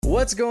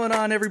What's going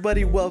on,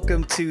 everybody?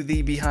 Welcome to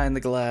the Behind the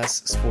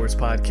Glass Sports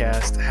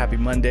Podcast. Happy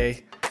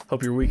Monday.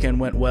 Hope your weekend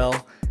went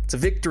well. It's a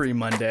Victory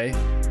Monday.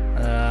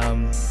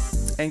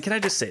 And can I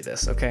just say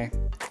this, okay?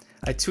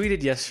 I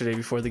tweeted yesterday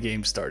before the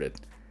game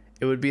started.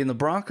 It would be in the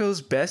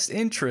Broncos' best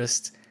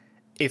interest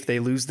if they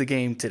lose the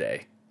game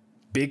today.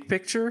 Big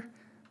picture,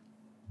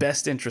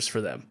 best interest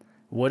for them.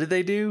 What did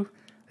they do?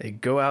 They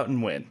go out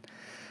and win.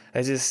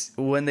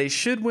 When they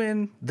should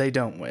win, they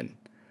don't win.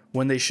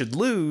 When they should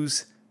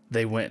lose,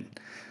 they win.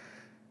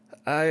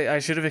 I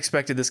should have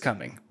expected this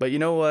coming. But you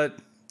know what?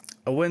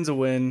 A win's a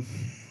win.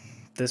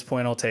 At this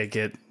point, I'll take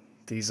it.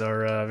 These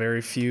are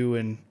very few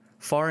and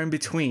far in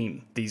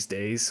between these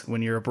days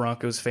when you're a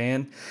Broncos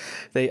fan.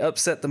 They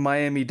upset the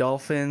Miami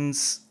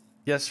Dolphins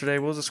yesterday.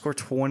 What was the score?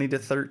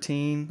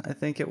 20-13, I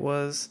think it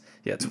was.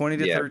 Yeah,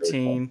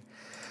 20-13.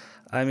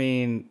 I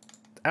mean,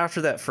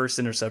 after that first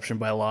interception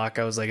by Locke,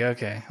 I was like,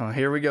 okay, well,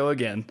 here we go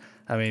again.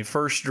 I mean,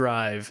 first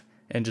drive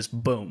and just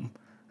boom.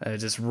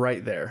 Just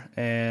right there.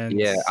 And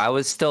yeah, I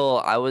was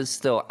still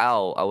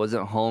out. I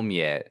wasn't home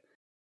yet.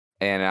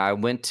 And I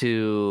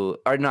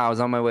was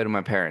on my way to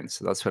my parents.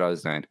 That's what I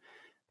was doing.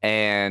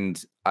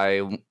 And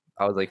I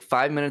was like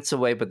 5 minutes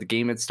away, but the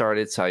game had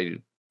started. So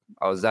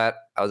I was at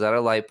a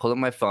light, pulled up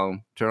my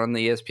phone, turn on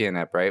the ESPN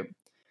app, right?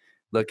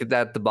 Look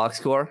at the box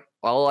score.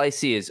 All I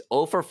see is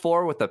 0 for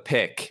 4 with a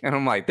pick. And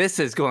I'm like, this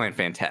is going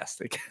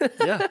fantastic.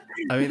 Yeah.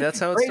 I mean, that's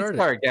how it Great started.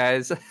 Start,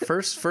 guys.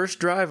 First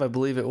drive, I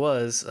believe it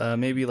was,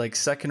 maybe like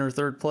second or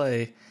third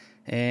play,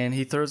 and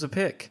he throws a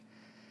pick.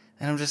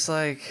 And I'm just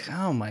like,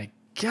 oh my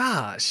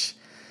gosh.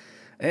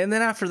 And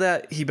then after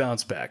that, he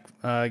bounced back.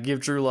 Give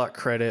Drew Lock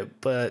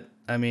credit, but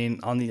I mean,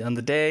 on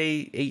the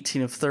day,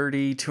 18 of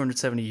 30,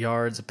 270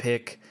 yards, a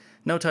pick.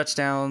 No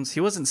touchdowns. He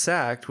wasn't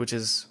sacked, which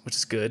is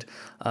good.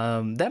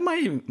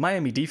 That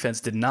Miami defense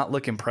did not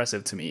look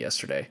impressive to me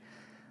yesterday.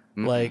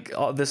 Mm-hmm. Like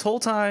this whole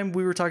time,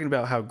 we were talking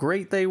about how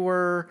great they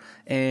were,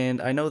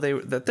 and I know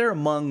that they're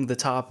among the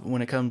top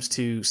when it comes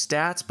to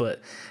stats.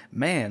 But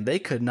man, they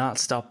could not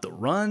stop the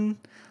run.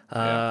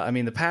 Yeah. I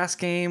mean, the pass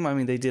game. I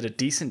mean, they did a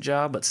decent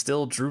job, but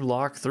still, Drew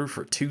Lock threw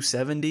for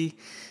 270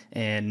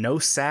 and no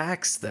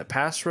sacks. That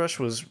pass rush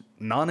was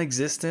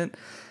non-existent.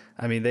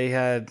 I mean, they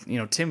had,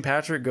 Tim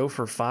Patrick go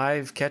for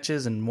 5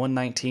 catches and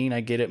 119.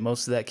 I get it.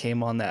 Most of that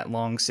came on that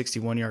long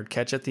 61-yard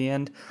catch at the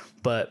end.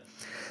 But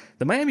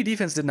the Miami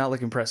defense did not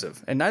look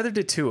impressive, and neither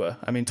did Tua.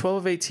 I mean, 12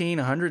 of 18,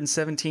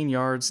 117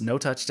 yards, no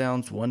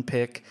touchdowns, 1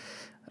 pick.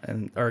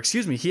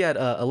 He had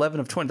 11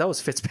 of 20. That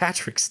was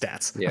Fitzpatrick's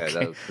stats. Yeah, okay.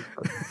 That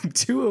was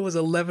Tua was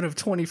 11 of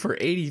 20 for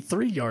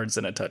 83 yards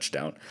and a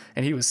touchdown,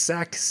 and he was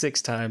sacked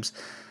 6 times.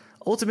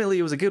 Ultimately,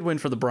 it was a good win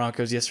for the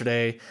Broncos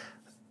yesterday,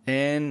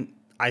 and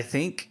I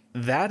think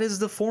that is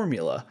the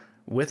formula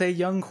with a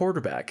young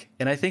quarterback,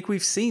 and I think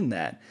we've seen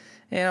that.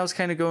 And I was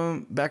kind of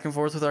going back and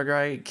forth with our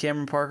guy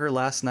Cameron Parker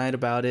last night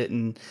about it,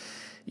 and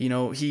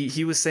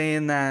he was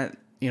saying that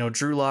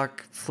Drew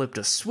Lock flipped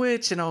a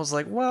switch, and I was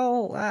like,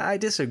 well, I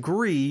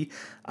disagree.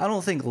 I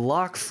don't think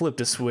Lock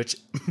flipped a switch.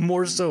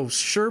 More so,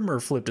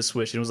 Shermer flipped a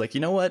switch, and was like,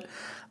 you know what?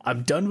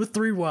 I'm done with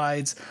 3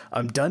 wides.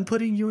 I'm done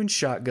putting you in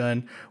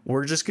shotgun.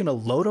 We're just going to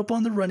load up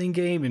on the running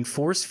game and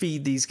force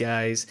feed these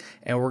guys,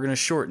 and we're going to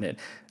shorten it.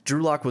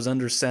 Drew Lock was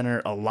under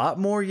center a lot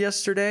more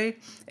yesterday,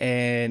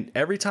 and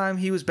every time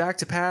he was back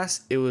to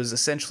pass, it was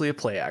essentially a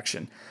play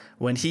action.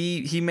 When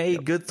he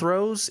made good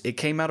throws, it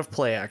came out of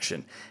play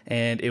action,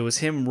 and it was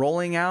him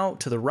rolling out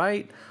to the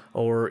right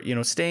or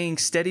staying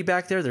steady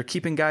back there. They're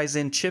keeping guys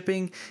in,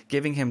 chipping,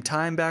 giving him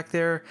time back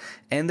there,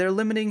 and they're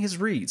limiting his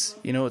reads.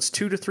 It's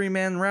 2 to 3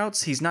 man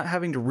routes. He's not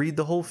having to read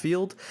the whole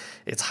field.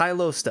 It's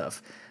high-low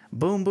stuff.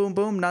 Boom, boom,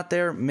 boom, not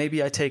there.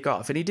 Maybe I take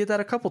off. And he did that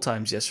a couple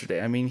times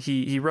yesterday. I mean,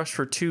 he rushed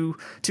for two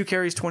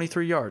carries,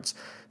 23 yards.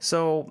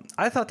 So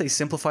I thought they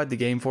simplified the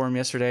game for him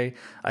yesterday.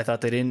 I thought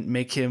they didn't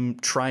make him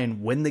try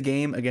and win the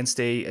game against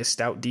a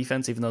stout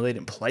defense, even though they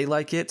didn't play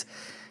like it.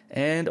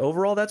 And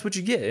overall, that's what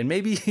you get. And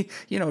maybe,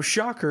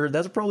 shocker,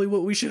 that's probably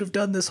what we should have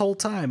done this whole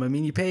time. I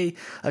mean, you pay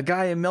a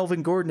guy in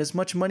Melvin Gordon as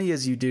much money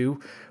as you do.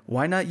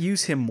 Why not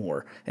use him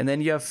more? And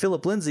then you have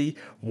Phillip Lindsay.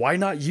 Why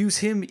not use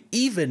him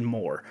even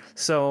more?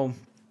 So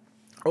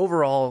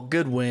overall,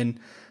 good win,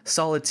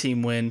 solid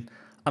team win.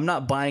 I'm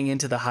not buying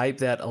into the hype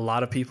that a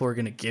lot of people are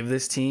going to give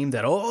this team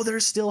that,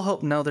 there's still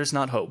hope. No, there's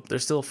not hope. They're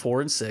still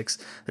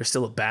 4-6. They're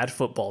still a bad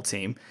football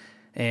team.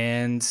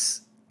 And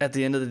at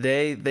the end of the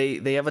day,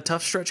 they have a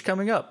tough stretch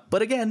coming up.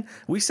 But again,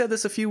 we said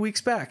this a few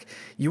weeks back.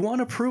 You want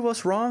to prove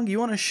us wrong? You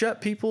want to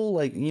shut people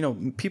like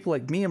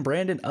me and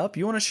Brandon up?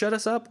 You want to shut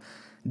us up?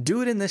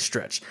 Do it in this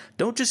stretch.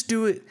 Don't just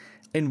do it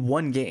in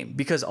one game,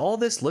 because all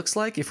this looks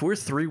like, if we're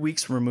 3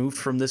 weeks removed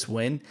from this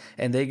win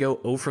and they go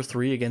 0 for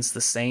 3 against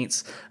the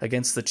Saints,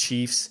 against the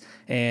Chiefs,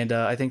 and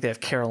I think they have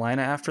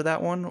Carolina after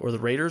that one, or the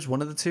Raiders,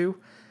 one of the two,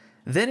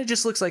 then it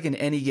just looks like an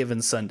any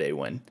given Sunday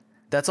win.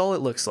 That's all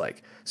it looks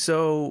like.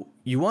 So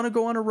you want to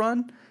go on a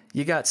run?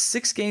 You got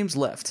 6 games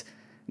left.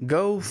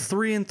 Go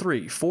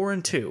 3-3,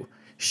 4-2.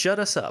 Shut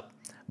us up.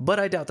 But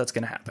I doubt that's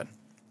going to happen.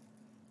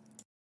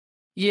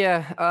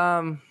 Yeah,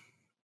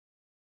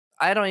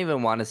 I don't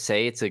even want to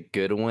say it's a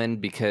good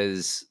win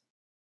because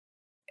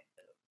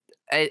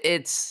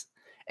it's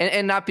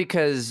and not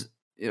because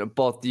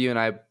both you and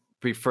I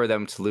prefer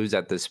them to lose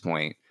at this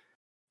point.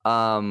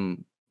 But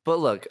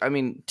look, I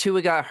mean,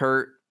 Tua got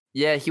hurt.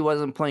 Yeah, he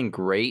wasn't playing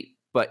great,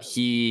 but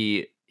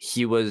he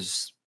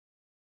was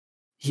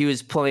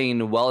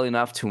playing well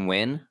enough to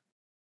win.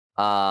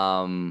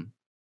 I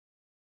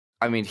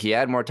mean, he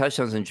had more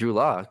touchdowns than Drew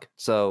Lock,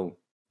 so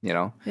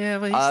Yeah,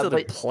 but he still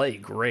didn't play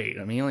great.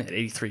 I mean, he only had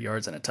 83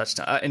 yards and a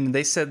touchdown. And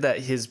they said that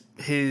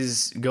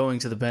his going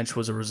to the bench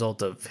was a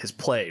result of his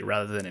play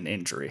rather than an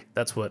injury.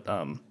 That's what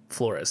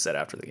Flores said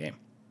after the game.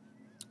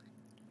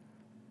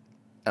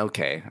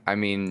 Okay, I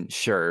mean,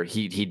 sure,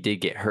 he did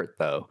get hurt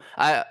though.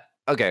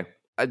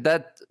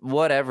 That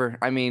whatever.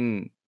 I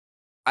mean,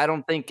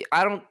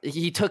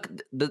 he took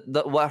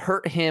the what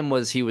hurt him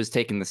was he was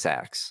taking the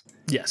sacks.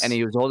 Yes, and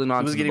he was holding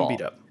on. He was to the getting ball.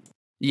 beat up.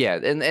 Yeah,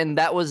 and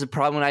that was the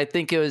problem. I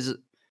think it was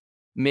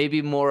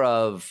maybe more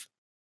of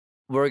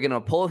we're gonna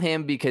pull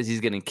him because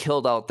he's getting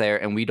killed out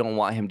there, and we don't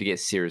want him to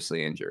get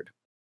seriously injured.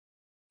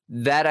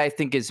 That I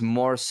think is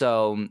more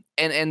so,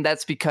 and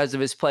that's because of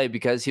his play,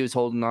 because he was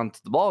holding on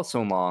to the ball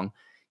so long,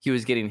 he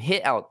was getting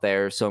hit out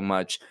there so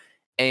much,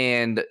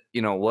 and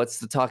what's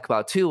the talk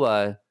about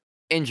Tua?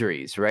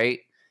 Injuries, right?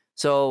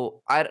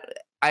 So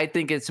I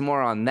think it's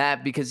more on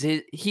that because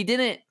I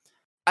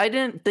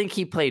didn't think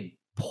he played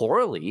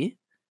poorly.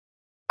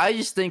 I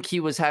just think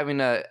he was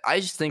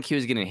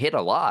getting hit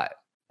a lot,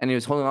 and he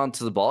was holding on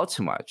to the ball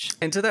too much.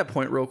 And to that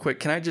point, real quick,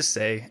 can I just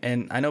say,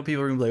 and I know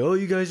people are going to be like, oh,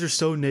 you guys are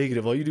so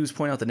negative. All you do is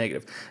point out the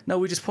negative. No,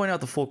 we just point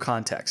out the full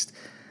context.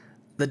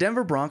 The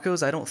Denver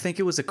Broncos, I don't think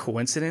it was a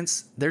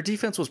coincidence. Their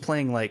defense was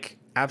playing like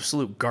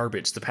absolute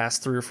garbage the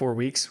past 3 or 4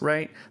 weeks,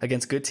 right?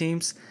 Against good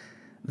teams.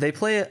 They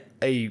play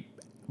a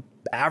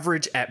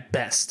average at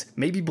best,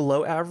 maybe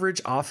below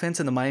average offense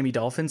in the Miami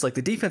Dolphins. Like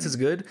the defense is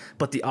good,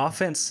 but the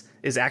offense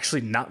is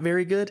actually not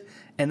very good,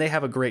 and they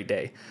have a great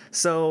day.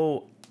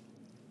 So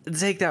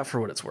take that for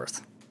what it's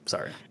worth.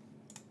 Sorry.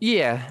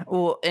 Yeah.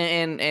 Well,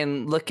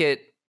 and look at,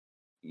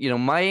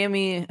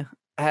 Miami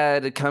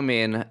had come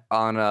in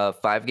on a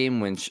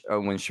 5-game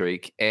win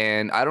streak,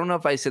 and I don't know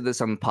if I said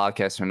this on the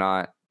podcast or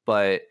not,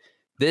 but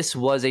this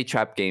was a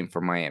trap game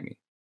for Miami.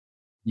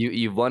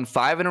 You've won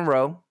 5 in a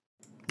row.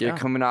 You're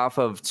coming off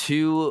of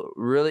 2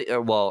 really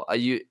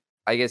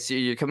I guess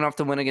you're coming off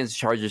the win against the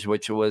Chargers,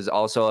 which was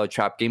also a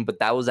trap game, but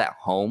that was at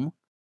home.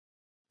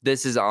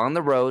 This is on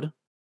the road,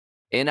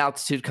 in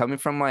altitude, coming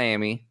from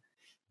Miami.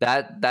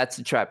 That's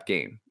a trap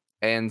game.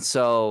 And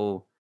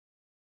so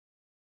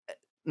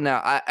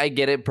now I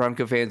get it.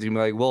 Bronco fans are gonna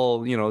be like, well,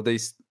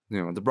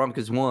 the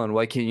Broncos won.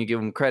 Why can't you give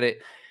them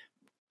credit?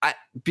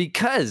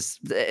 Because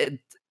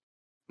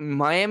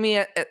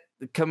Miami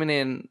coming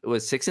in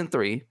was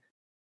 6-3.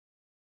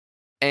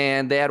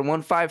 And they had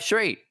won 5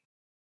 straight.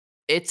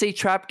 It's a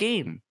trap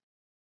game.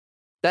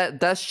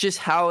 That's just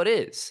how it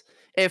is.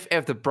 If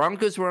the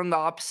Broncos were on the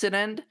opposite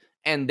end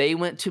and they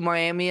went to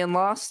Miami and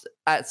lost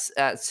at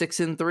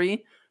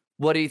 6-3,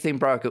 what do you think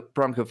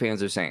Bronco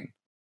fans are saying?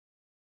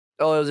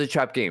 Oh, it was a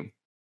trap game,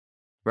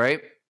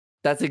 right?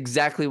 That's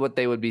exactly what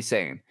they would be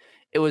saying.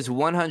 It was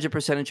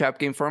 100% a trap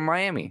game for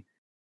Miami.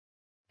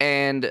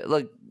 And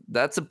look,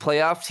 that's a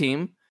playoff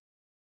team.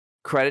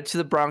 Credit to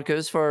the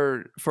Broncos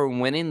for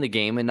winning the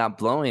game and not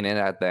blowing it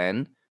at the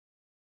end.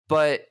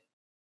 But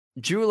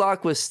Drew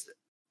Lock was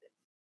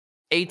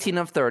 18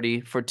 of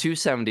 30 for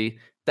 270.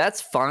 That's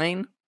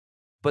fine,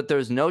 but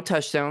there's no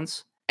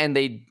touchdowns, and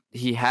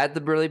he had the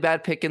really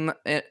bad pick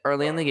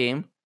early in the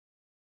game.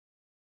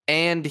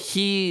 And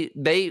you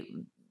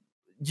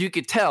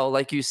could tell,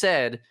 like you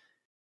said,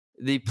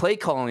 the play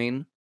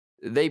calling,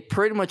 they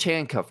pretty much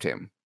handcuffed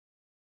him.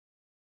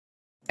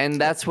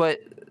 And that's what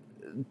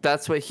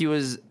he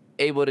was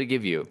able to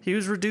give you. He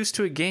was reduced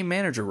to a game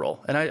manager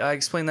role. And I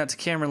explained that to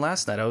Cameron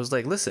last night. I was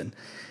like, listen,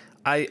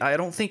 I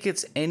don't think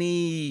it's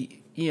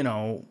any,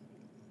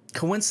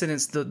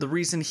 coincidence the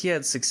reason he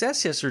had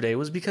success yesterday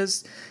was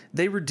because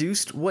they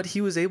reduced what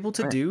he was able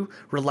to do,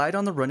 relied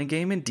on the running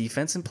game and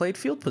defense, and played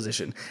field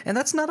position. And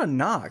that's not a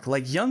knock.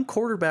 Like, young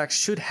quarterbacks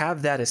should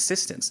have that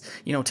assistance.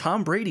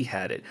 Tom Brady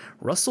had it.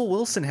 Russell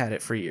Wilson had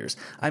it for years.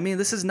 I mean,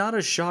 this is not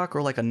a shock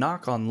or like a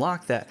knock on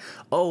Lock that,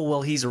 oh,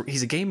 well, he's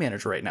a game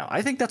manager right now.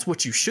 I think that's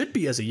what you should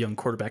be as a young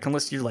quarterback,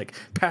 unless you're like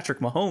Patrick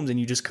Mahomes and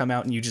you just come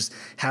out and you just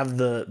have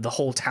the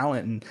whole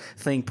talent and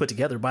thing put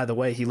together. By the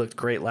way, he looked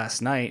great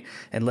last night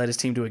and led his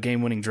team to a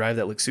game-winning drive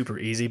that looked super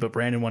easy, but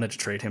Brandon wanted to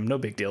trade him. No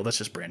big deal. That's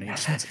just Brandon. He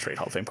just wants to trade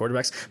Hall of Fame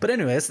quarterbacks. But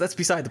anyway, that's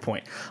beside the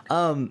point.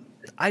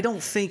 I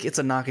don't think it's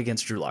a knock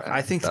against Drew Lock.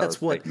 I think that's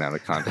what out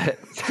of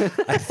context.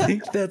 I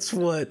think that's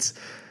what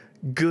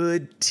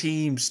good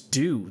teams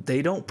do.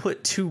 They don't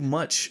put too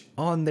much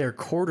on their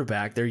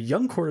quarterback, their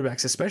young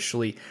quarterbacks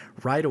especially,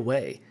 right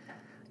away.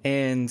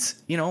 And,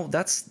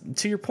 that's,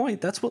 to your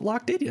point, that's what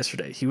Locke did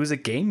yesterday. He was a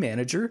game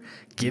manager.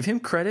 Give him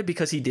credit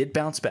because he did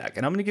bounce back.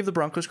 And I'm going to give the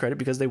Broncos credit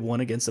because they won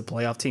against a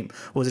playoff team.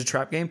 Was it a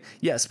trap game?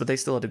 Yes, but they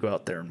still had to go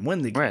out there and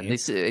win the game. Right,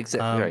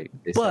 exactly right.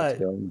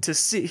 But to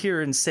sit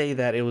here and say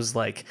that it was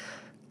like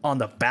on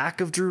the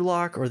back of Drew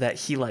Lock or that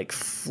he like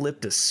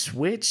flipped a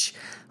switch.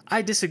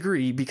 I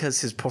disagree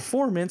because his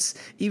performance,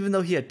 even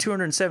though he had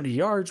 270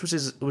 yards, which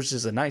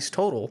is a nice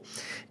total,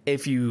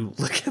 if you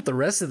look at the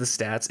rest of the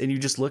stats and you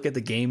just look at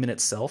the game in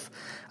itself,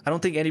 I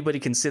don't think anybody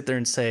can sit there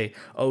and say,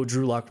 "Oh,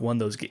 Drew Lock won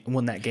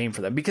that game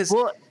for them," because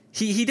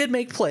he did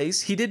make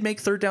plays, he did make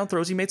third down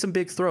throws, he made some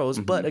big throws,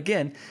 but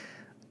again,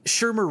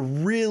 Shermer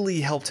really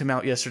helped him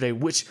out yesterday,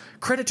 which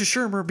credit to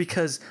Shermer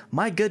because,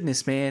 my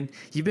goodness, man,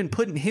 you've been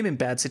putting him in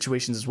bad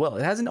situations as well.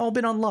 It hasn't all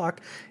been on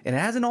Locke, and it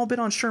hasn't all been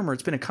on Shermer.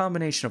 It's been a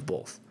combination of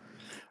both.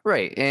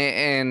 Right.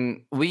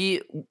 And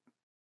we,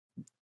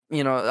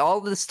 all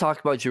this talk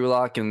about Drew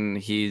Lock and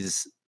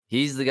he's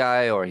the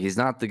guy or he's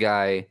not the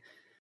guy.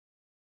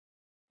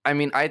 I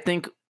mean, I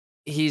think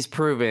he's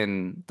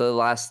proven the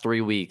last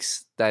 3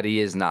 weeks that he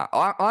is not.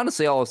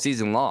 Honestly, all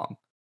season long.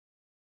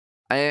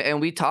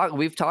 And we've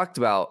talked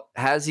about,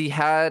 has he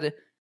had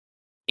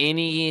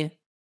any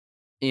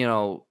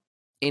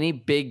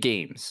big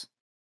games,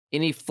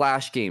 any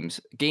flash games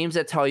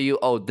that tell you,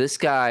 oh, this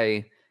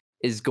guy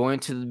is going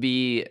to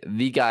be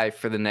the guy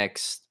for the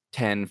next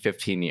 10,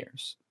 15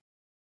 years.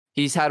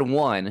 He's had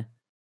one,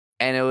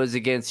 and it was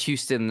against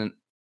Houston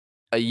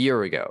a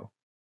year ago.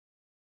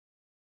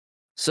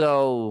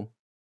 So,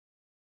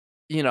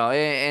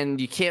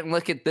 and you can't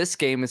look at this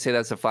game and say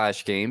that's a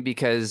flash game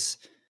because,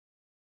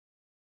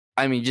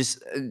 I mean,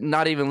 just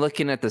not even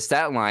looking at the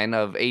stat line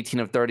of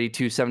 18 of 30,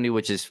 270,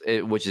 which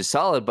is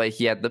solid, but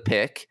he had the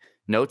pick,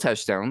 no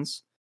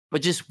touchdowns.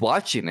 But just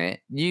watching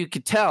it, you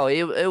could tell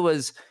it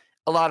was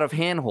a lot of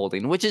hand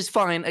holding, which is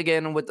fine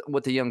again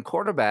with a young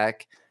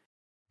quarterback.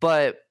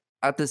 But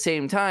at the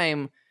same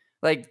time,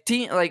 like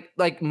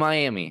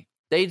Miami,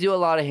 they do a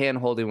lot of hand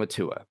holding with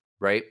Tua,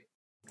 right?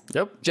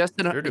 Yep.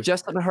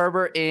 Justin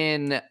Herbert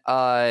in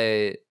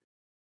LA,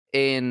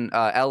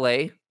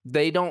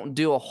 they don't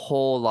do a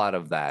whole lot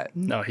of that.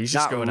 No, he's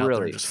just going out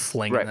there and just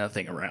flinging that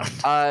thing around.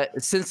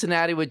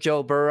 Cincinnati with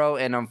Joe Burrow,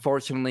 and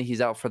unfortunately he's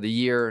out for the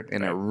year,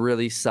 and it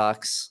really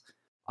sucks.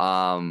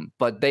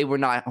 But they were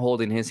not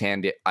holding his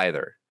hand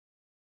either.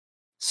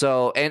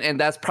 So, and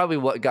that's probably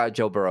what got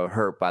Joe Burrow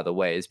hurt, by the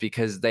way, is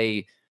because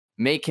they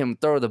make him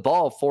throw the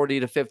ball 40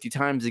 to 50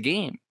 times a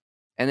game,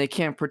 and they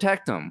can't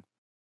protect him.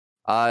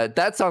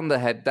 That's on the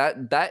head.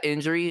 That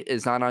injury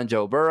is not on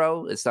Joe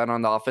Burrow. It's not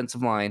on the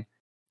offensive line.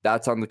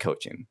 That's on the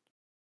coaching.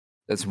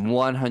 That's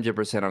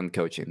 100% on the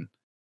coaching.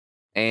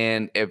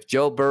 And if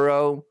Joe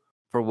Burrow,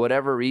 for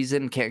whatever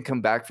reason, can't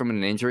come back from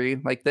an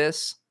injury like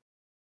this,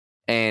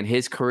 and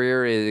his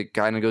career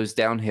kind of goes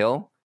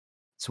downhill,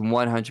 it's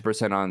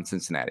 100% on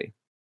Cincinnati,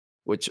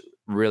 which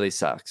really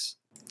sucks.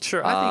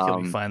 Sure, I think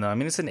he'll be fine, though. I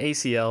mean, it's an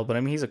ACL, but I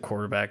mean, he's a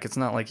quarterback. It's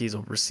not like he's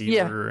a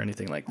receiver or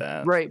anything like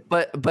that. Right,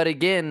 but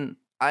again,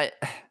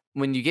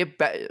 when you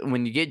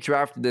get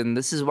drafted, then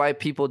this is why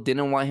people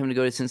didn't want him to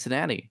go to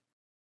Cincinnati.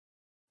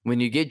 When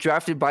you get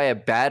drafted by a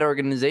bad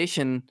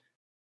organization,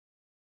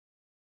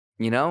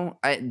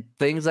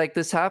 things like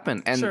this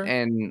happen,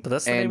 and but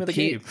that's the name of the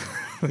game.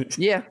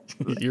 Yeah,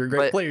 you're a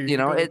great player.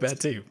 It's a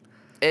bad team.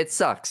 It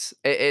sucks.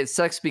 It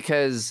sucks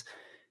because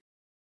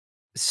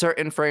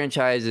certain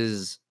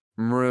franchises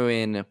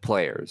ruin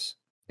players,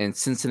 and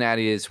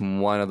Cincinnati is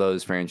one of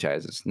those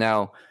franchises.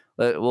 Now,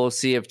 we'll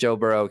see if Joe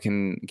Burrow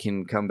can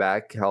come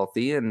back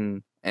healthy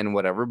and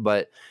whatever.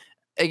 But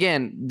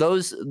again,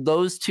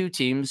 those two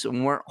teams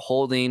weren't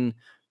holding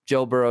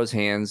Joe Burrow's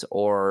hands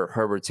or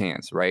Herbert's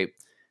hands, right?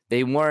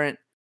 They weren't.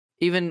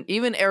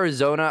 Even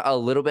Arizona a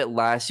little bit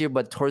last year,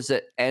 but towards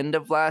the end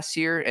of last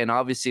year, and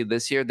obviously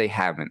this year, they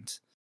haven't.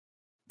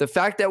 The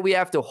fact that we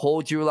have to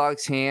hold Drew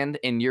Lock's hand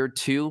in year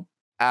 2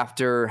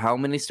 after how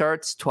many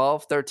starts?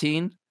 12,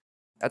 13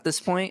 at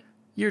this point?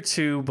 Year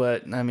 2,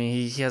 but I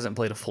mean, he hasn't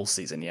played a full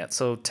season yet,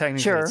 so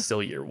technically it's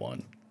still year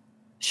 1.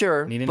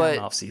 Sure, he didn't have an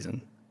off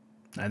season.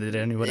 Neither did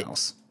anyone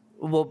else.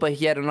 Well, but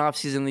he had an off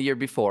season the year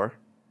before.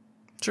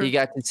 Sure. He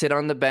got to sit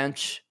on the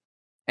bench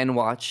and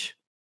watch.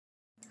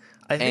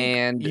 I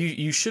think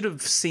you should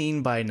have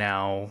seen by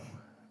now,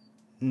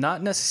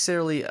 not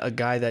necessarily a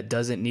guy that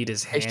doesn't need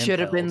his hand. It should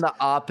have been the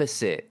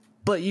opposite.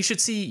 But you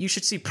should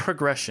see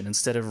progression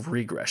instead of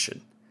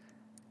regression.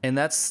 And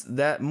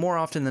that more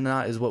often than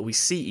not is what we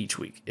see each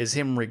week, is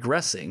him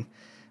regressing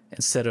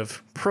instead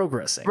of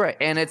progressing. Right.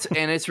 And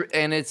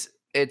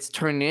it's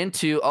turned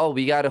into, oh,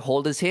 we got to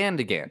hold his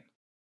hand again.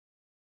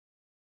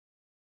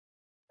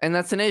 And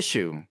that's an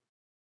issue.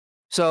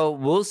 So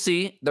we'll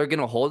see. They're going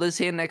to hold his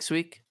hand next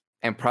week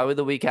and probably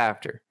the week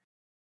after.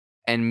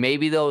 And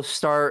maybe they'll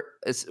start,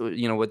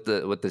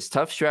 with this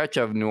tough stretch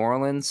of New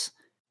Orleans,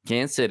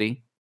 Kansas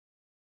City.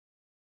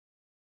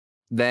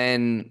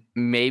 Then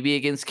maybe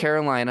against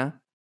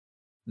Carolina,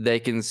 they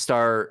can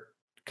start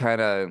kind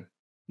of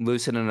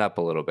loosening up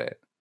a little bit.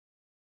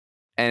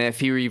 And if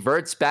he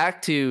reverts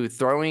back to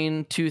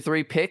throwing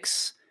 2-3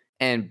 picks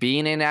and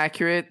being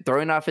inaccurate,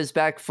 throwing off his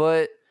back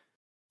foot,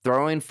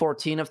 throwing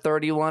 14 of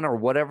 31 or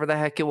whatever the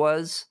heck it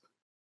was,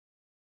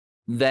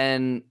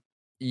 then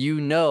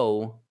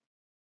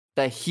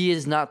that he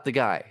is not the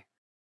guy.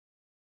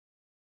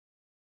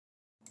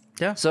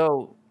 Yeah.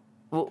 So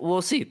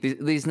we'll see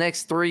these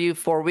next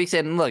 3-4 weeks.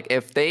 And look,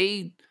 if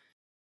they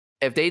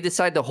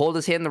decide to hold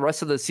his hand the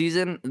rest of the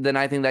season, then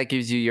I think that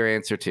gives you your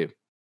answer too.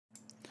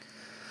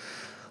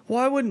 Well,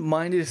 I wouldn't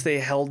mind it if they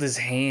held his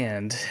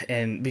hand,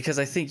 and because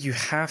I think you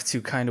have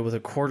to kind of with a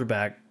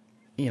quarterback,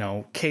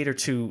 cater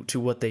to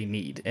what they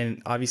need,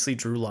 and obviously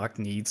Drew Lock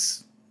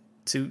needs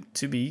to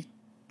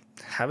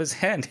have his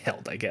hand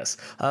held, I guess.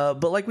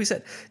 But like we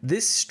said,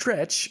 this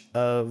stretch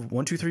of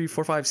 1, 2, 3,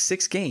 4, 5,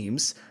 6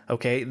 games,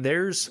 okay,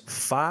 there's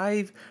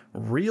 5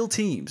 real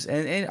teams,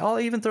 and I'll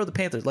even throw the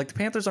Panthers. Like the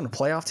Panthers aren't a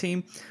playoff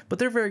team, but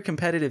they're a very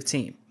competitive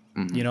team.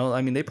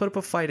 Mm-hmm. They put up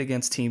a fight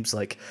against teams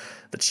like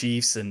the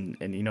Chiefs, and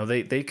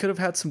they could have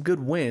had some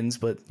good wins,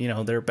 but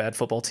they're a bad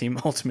football team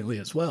ultimately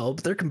as well.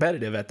 But they're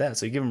competitive at that,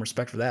 so you give them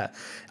respect for that.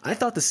 I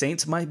thought the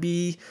Saints might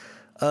be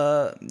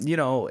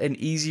an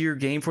easier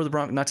game for the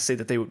Broncos. Not to say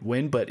that they would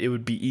win, but it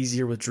would be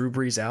easier with Drew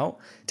Brees out.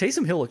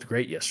 Taysom Hill looked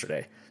great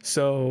yesterday,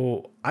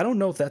 so I don't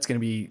know if that's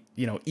going to be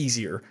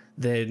easier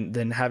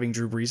than having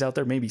Drew Brees out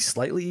there. Maybe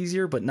slightly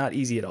easier, but not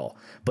easy at all.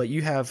 But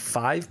you have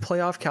 5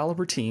 playoff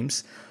caliber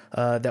teams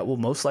that will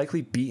most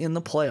likely be in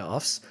the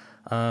playoffs,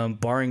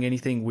 barring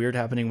anything weird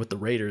happening with the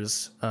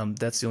Raiders.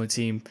 That's the only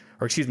team,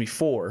 or excuse me,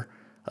 4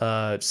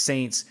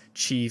 Saints,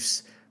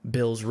 Chiefs,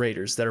 Bills,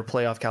 Raiders that are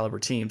playoff caliber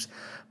teams.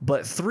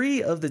 But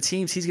 3 of the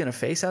teams he's going to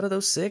face out of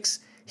those 6,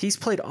 he's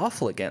played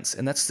awful against,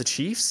 and that's the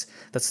Chiefs,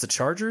 that's the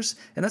Chargers,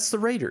 and that's the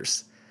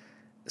Raiders.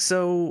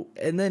 So,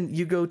 and then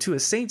you go to a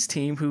Saints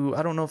team who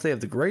I don't know if they have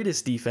the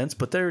greatest defense,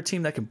 but they're a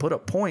team that can put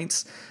up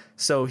points.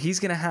 So he's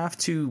going to have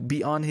to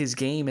be on his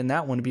game in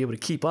that one to be able to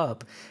keep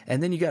up.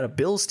 And then you got a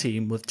Bills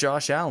team with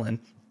Josh Allen.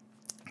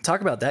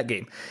 Talk about that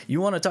game.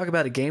 You want to talk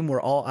about a game where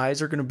all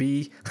eyes are going to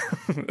be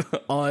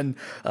on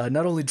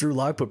not only Drew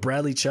Lock, but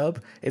Bradley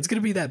Chubb? It's going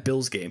to be that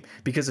Bills game.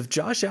 Because if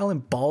Josh Allen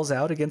balls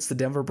out against the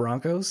Denver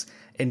Broncos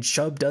and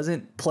Chubb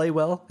doesn't play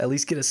well, at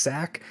least get a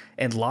sack,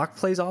 and Lock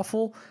plays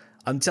awful,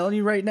 I'm telling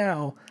you right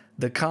now,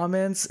 the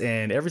comments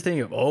and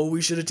everything of,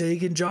 we should have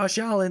taken Josh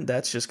Allen,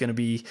 that's just going to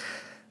be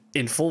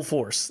in full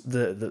force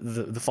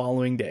the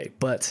following day.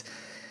 But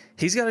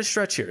he's got a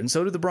stretch here, and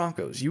so do the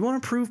Broncos. You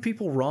want to prove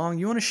people wrong.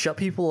 You want to shut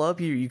people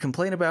up. You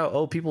complain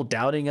about, people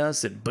doubting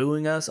us and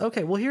booing us.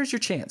 Okay, well, here's your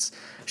chance.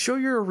 Show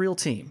you're a real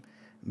team.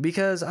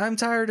 Because I'm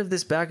tired of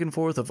this back and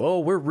forth of,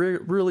 we're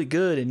really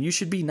good, and you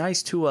should be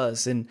nice to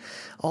us, and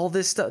all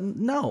this stuff.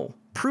 No,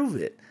 prove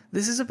it.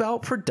 This is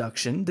about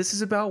production. This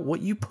is about what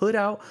you put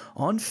out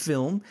on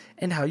film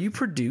and how you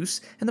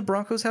produce, and the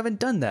Broncos haven't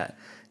done that.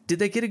 Did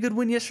they get a good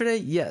win yesterday?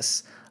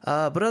 Yes.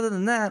 But other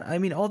than that,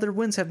 all their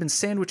wins have been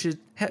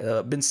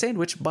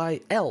sandwiched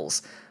by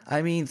L's.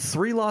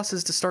 3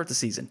 losses to start the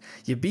season.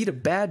 You beat a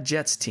bad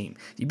Jets team.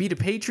 You beat a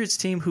Patriots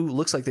team who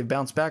looks like they've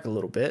bounced back a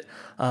little bit,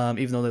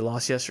 even though they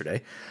lost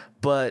yesterday,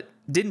 but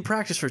didn't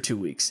practice for 2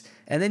 weeks.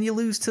 And then you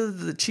lose to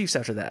the Chiefs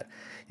after that.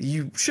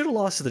 You should have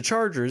lost to the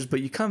Chargers, but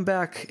you come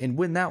back and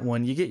win that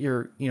one. You get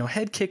your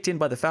head kicked in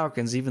by the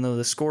Falcons, even though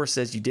the score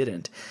says you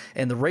didn't.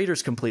 And the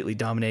Raiders completely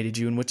dominated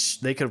you, in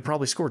which they could have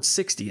probably scored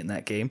 60 in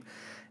that game.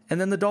 And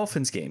then the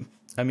Dolphins game.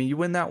 You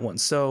win that one.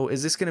 So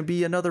is this going to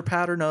be another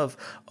pattern of,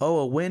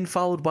 a win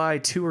followed by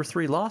 2 or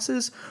 3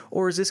 losses?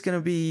 Or is this going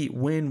to be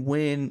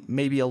win,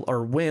 maybe,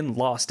 or win,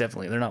 loss,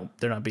 definitely.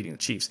 They're not beating the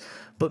Chiefs.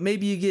 But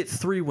maybe you get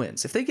 3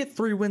 wins. If they get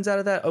 3 wins out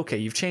of that, okay,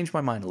 you've changed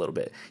my mind a little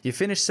bit. You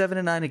finish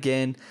 7-9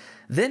 again.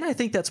 Then I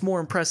think that's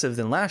more impressive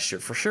than last year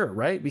for sure,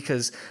 right?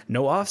 Because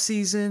no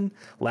offseason,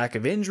 lack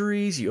of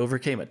injuries, you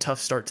overcame a tough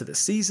start to the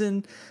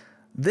season.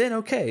 Then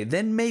okay,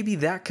 then maybe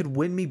that could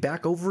win me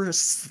back over a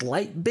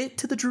slight bit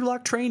to the Drew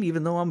Lock train,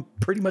 even though I'm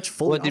pretty much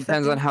fully. Well, it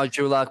depends on how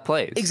Drew Lock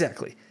plays.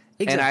 Exactly.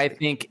 And I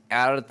think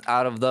out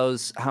of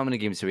those, how many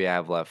games do we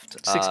have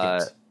left? 6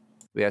 games.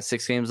 We have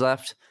 6 games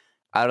left.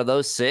 Out of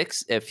those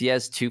 6, if he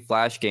has 2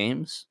 flash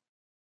games,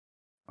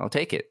 I'll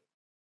take it.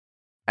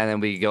 And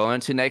then we go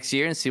into next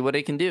year and see what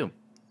he can do.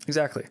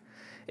 Exactly.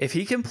 If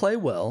he can play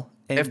well,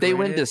 and if they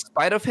win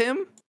despite of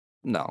him,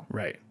 no.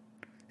 Right.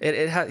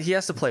 He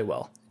has to play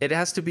well. It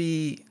has to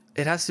be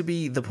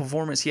the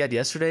performance he had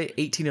yesterday,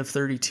 18 of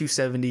 30,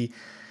 270,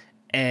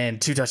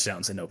 and 2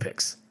 touchdowns and no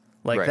picks.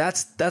 Right.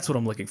 That's what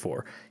I'm looking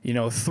for.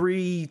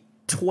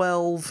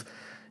 312,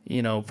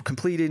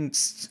 completing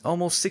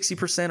almost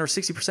 60% or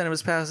 60% of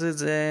his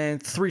passes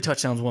and 3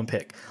 touchdowns, 1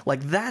 pick.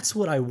 That's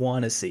what I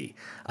want to see.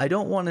 I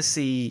don't want to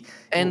see.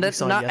 And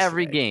that's not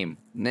every game.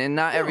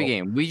 Not every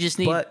game. We just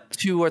need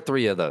 2 or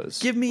 3 of those.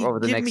 Give me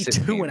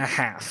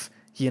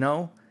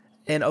 2.5.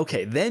 And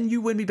okay, then you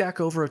win me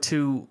back over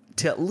to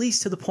at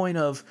least to the point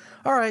of,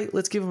 all right,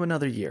 let's give him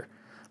another year.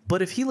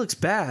 But if he looks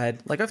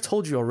bad, like I've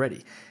told you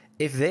already,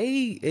 if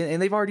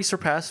they've already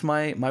surpassed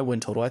my win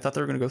total. I thought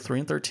they were going to go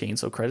 3-13,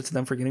 so credit to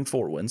them for getting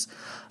 4 wins.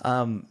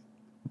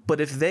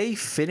 But if they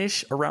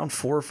finish around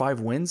 4 or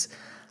 5 wins,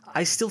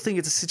 I still think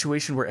it's a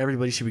situation where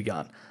everybody should be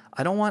gone.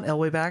 I don't want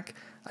Elway back.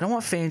 I don't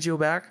want Fangio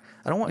back.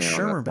 I don't want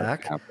Shermer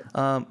back.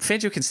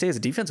 Fangio can stay as a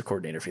defensive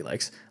coordinator if he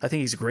likes. I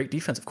think he's a great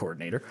defensive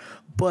coordinator.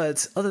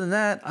 But other than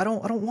that, I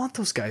don't want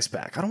those guys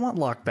back. I don't want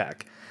Locke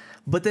back.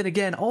 But then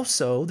again,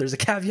 also, there's a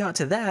caveat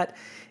to that.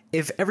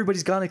 if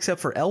everybody's gone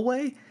except for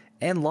Elway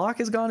and Locke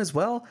is gone as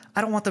well,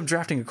 I don't want them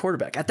drafting a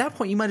quarterback. At that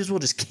point, you might as well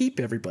just keep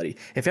everybody.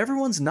 If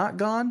everyone's not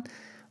gone,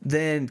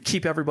 then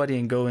keep everybody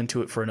and go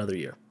into it for another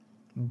year.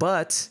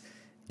 But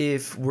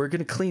if we're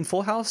going to clean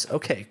full house,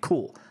 okay,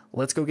 cool.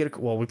 Let's go get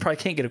we probably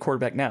can't get a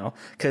quarterback now,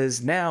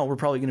 because now we're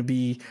probably going to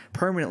be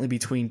permanently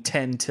between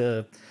 10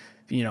 to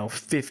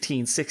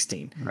 15,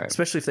 16, right,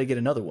 especially if they get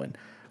another one.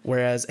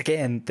 Whereas,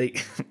 again,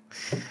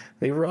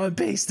 they were on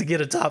pace to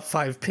get a top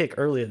 5 pick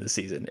earlier this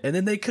season. And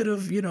then they could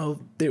have,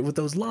 with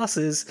those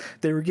losses,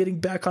 they were getting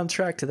back on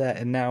track to that.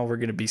 And now we're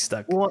going to be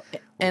stuck. Well,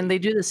 and they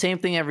do the same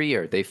thing every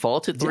year. They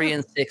fall to 3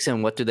 and 6.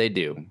 And what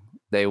do?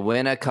 They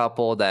win a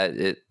couple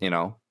that,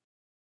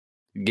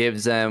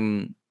 gives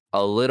them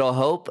a little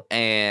hope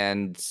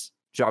and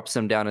drops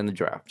them down in the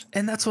draft.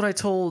 And that's what I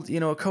told,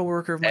 a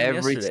coworker of mine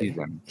every yesterday.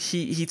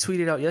 Season. He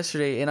tweeted out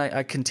yesterday, and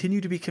I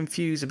continue to be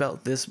confused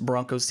about this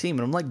Broncos team.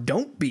 And I'm like,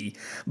 don't be.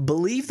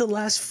 Believe the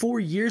last 4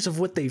 years of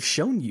what they've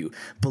shown you.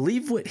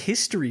 Believe what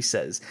history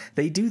says.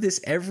 They do this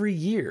every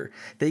year.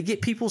 They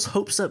get people's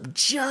hopes up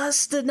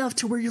just enough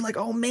to where you're like,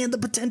 oh man, the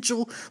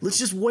potential. Let's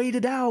just wait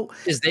it out.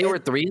 Because they were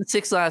 3 and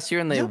 6 last year,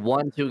 and they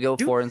won to go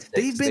 4 and 6.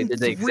 They've been they did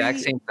the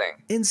exact same thing.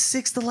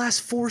 3-6 the last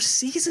 4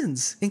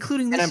 seasons,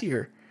 including this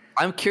year.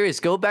 I'm curious.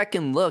 Go back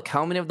and look.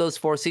 How many of those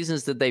 4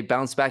 seasons did they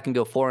bounce back and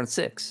go 4 and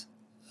 6?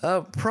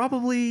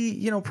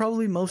 Probably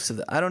most of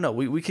them. I don't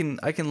know.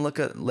 I can look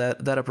at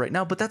that up right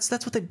now. But that's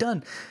what they've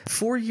done.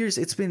 4 years.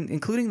 It's been,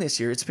 including this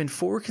year. It's been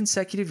 4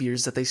 consecutive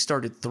years that they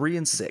started 3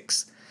 and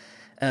 6.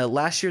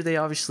 Last year they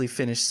obviously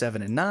finished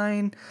 7 and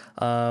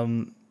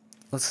 9.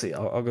 Let's see.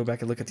 I'll go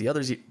back and look at the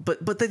others.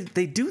 But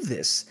they do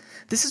this.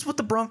 This is what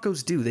the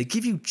Broncos do. They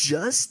give you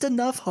just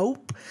enough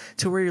hope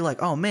to where you're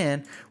like, oh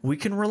man, we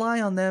can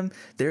rely on them.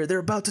 They're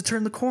about to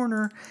turn the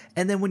corner.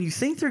 And then when you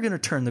think they're going to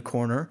turn the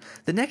corner,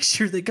 the next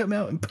year they come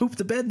out and poop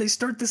the bed and they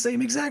start the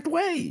same exact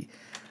way.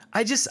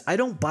 I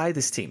don't buy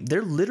this team.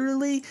 They're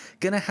literally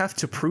going to have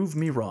to prove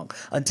me wrong.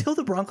 Until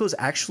the Broncos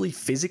actually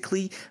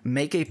physically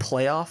make a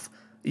playoff,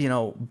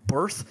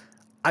 berth,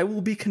 I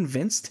will be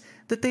convinced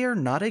that they are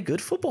not a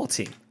good football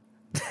team.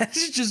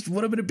 That's just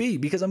what I'm going to be,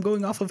 because I'm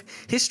going off of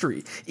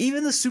history.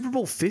 Even the Super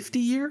Bowl 50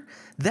 year,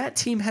 that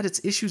team had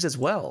its issues as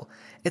well.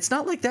 It's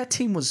not like that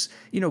team was,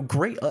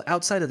 great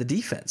outside of the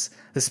defense.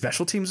 The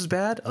special teams was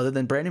bad, other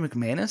than Brandon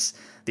McManus.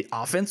 The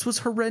offense was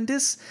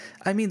horrendous.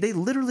 I mean, they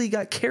literally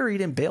got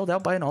carried and bailed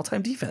out by an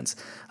all-time defense.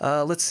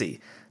 Let's see.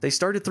 They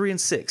started 3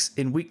 and 6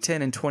 in Week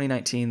 10 in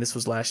 2019. This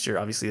was last year.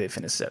 Obviously, they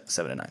finished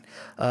 7 and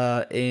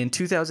 9. In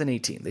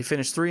 2018, they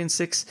finished 3 and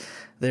 6.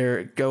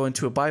 They're going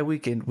to a bye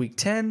week in Week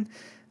 10.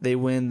 They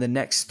win the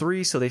next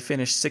 3, so they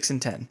finished 6 and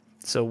 10.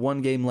 So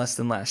 1 game less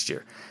than last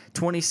year.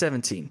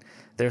 2017,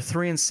 they're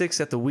 3 and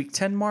 6 at the Week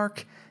 10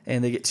 mark,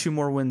 and they get 2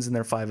 more wins, and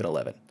they're 5 and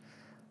 11.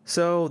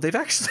 So they've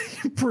actually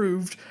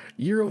improved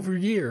year over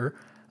year,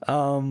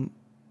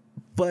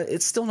 but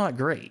it's still not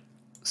great.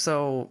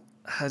 So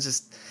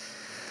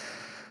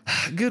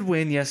good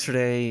win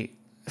yesterday.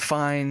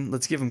 Fine,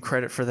 let's give them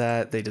credit for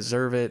that. They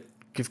deserve it.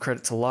 Give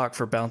credit to Locke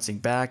for bouncing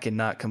back and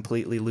not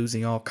completely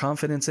losing all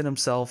confidence in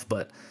himself,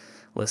 but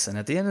listen,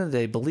 at the end of the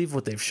day, believe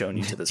what they've shown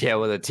you to this point. Yeah,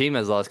 well, the team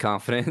has lost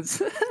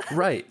confidence.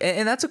 Right.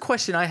 And that's a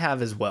question I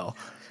have as well,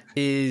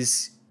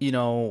 is,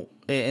 and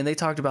they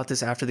talked about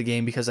this after the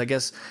game, because I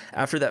guess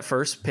after that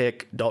first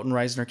pick, Dalton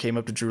Reisner came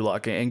up to Drew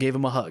Lock and gave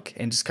him a hug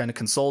and just kind of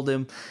consoled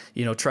him,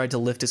 tried to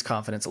lift his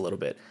confidence a little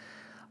bit.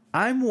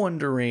 I'm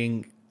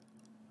wondering,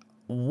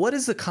 what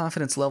is the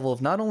confidence level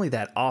of not only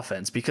that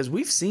offense, because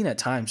we've seen at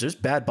times there's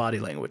bad body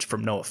language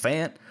from Noah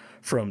Fant,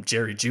 from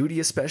Jerry Jeudy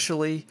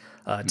especially,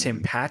 Tim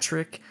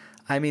Patrick.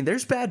 I mean,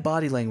 there's bad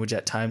body language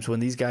at times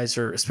when these guys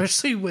are,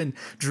 especially when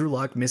Drew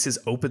Lock misses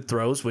open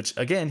throws, which,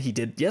 again, he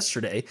did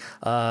yesterday,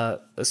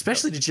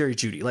 especially to Jerry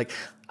Jeudy. Like,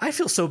 I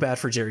feel so bad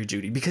for Jerry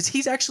Jeudy, because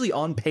he's actually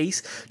on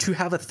pace to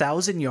have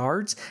 1,000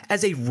 yards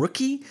as a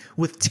rookie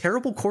with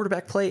terrible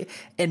quarterback play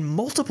and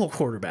multiple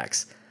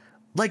quarterbacks.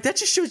 Like, that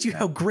just shows you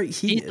how great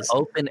he's is.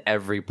 Open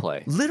every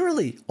play.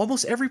 Literally,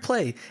 almost every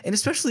play, and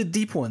especially the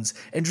deep ones.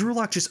 And Drew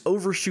Lock just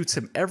overshoots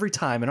him every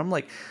time. And I'm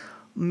like,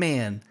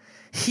 man,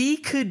 he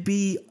could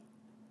be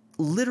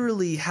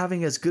literally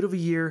having as good of a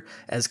year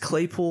as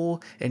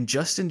Claypool and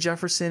Justin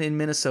Jefferson in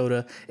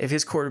Minnesota if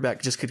his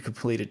quarterback just could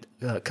complete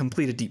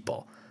a deep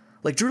ball.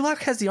 Like, Drew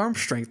Lock has the arm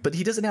strength, but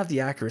he doesn't have the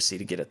accuracy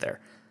to get it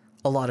there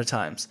a lot of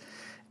times.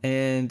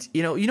 And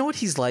you know what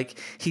he's like?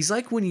 He's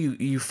like when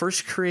you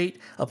first create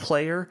a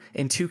player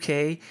in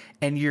 2K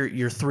and your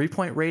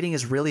 3-point rating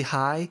is really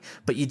high,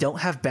 but you don't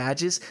have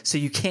badges, so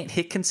you can't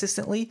hit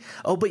consistently.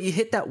 Oh, but you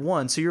hit that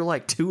one, so you're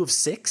like 2 of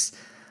 6.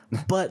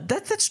 But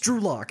that's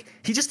Drew Lock.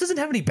 He just doesn't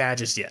have any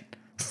badges yet.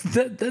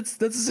 That's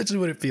essentially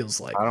what it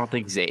feels like. I don't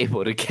think he's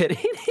able to get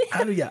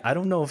it. I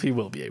don't know if he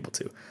will be able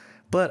to.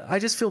 But I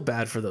just feel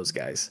bad for those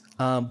guys.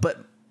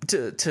 But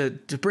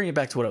to bring it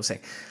back to what I was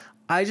saying,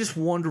 I just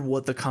wonder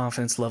what the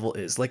confidence level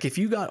is. Like, if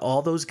you got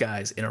all those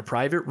guys in a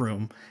private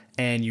room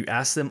and you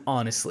ask them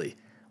honestly,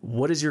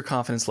 what is your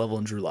confidence level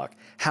in Drew Lock?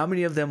 How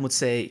many of them would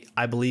say,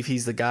 I believe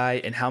he's the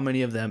guy? And how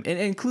many of them, and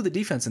include the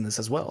defense in this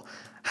as well,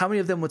 How many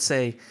of them would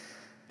say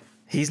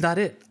he's not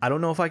it? I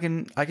don't know if I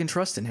can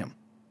trust in him.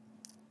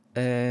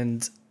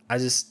 And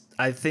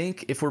I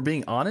think if we're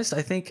being honest,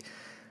 I think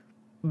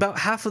about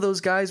half of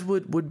those guys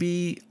would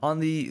be on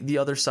the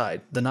other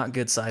side, the not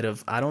good side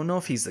of, I don't know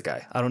if he's the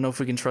guy. I don't know if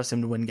we can trust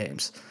him to win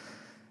games.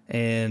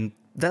 And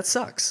that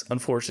sucks,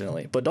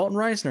 unfortunately. But Dalton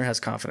Reisner has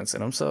confidence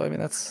in him, so I mean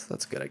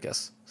that's good, I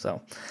guess.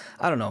 So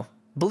I don't know.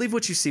 Believe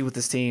what you see with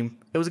this team.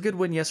 It was a good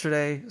win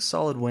yesterday,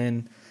 solid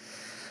win.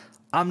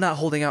 I'm not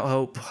holding out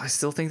hope. I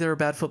still think they're a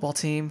bad football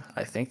team.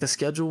 I think the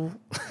schedule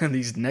and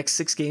these next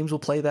 6 games will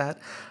play that.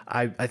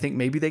 I think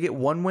maybe they get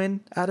 1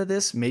 win out of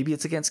this. Maybe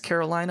it's against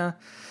Carolina.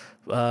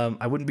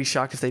 I wouldn't be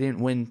shocked if they didn't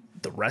win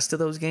the rest of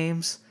those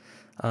games.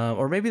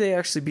 Or maybe they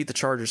actually beat the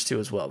Chargers too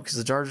as well,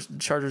 because the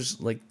Chargers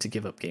like to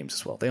give up games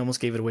as well. They almost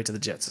gave it away to the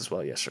Jets as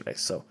well yesterday.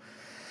 So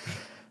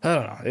I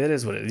don't know. It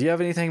is what it is. Do you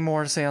have anything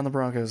more to say on the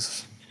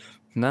Broncos?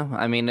 No,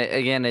 I mean,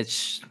 again,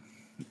 it's,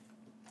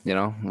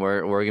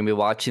 we're going to be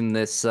watching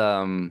this.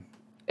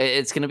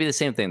 It's going to be the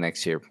same thing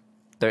next year.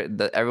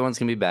 Everyone's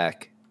going to be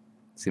back.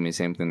 It's going to be the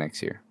same thing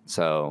next year.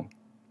 So,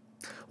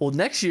 well,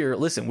 next year,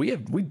 listen,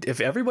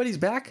 if everybody's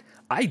back,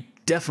 I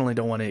definitely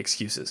don't want any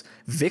excuses.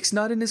 Vic's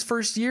not in his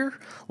first year.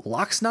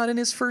 Locke's not in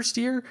his first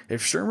year.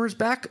 If Shermer's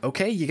back,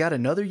 okay, you got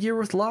another year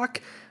with Locke.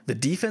 The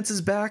defense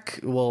is back.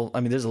 Well, I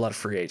mean, there's a lot of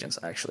free agents,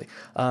 actually.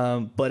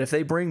 But if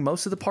they bring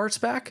most of the parts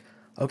back,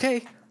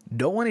 okay,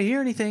 don't want to hear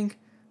anything.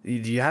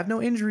 You have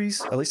no injuries.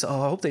 At least I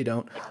hope they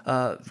don't.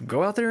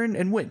 Go out there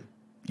and win.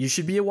 You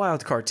should be a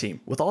wild card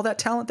team. With all that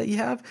talent that you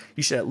have,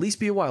 you should at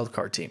least be a wild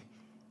card team.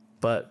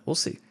 But we'll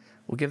see.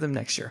 We'll give them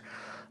next year.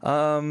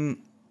 On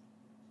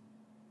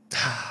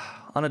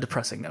a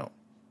depressing note,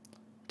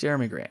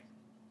 Jerami Grant.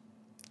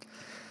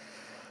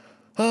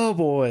 Oh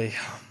boy.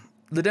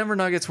 The Denver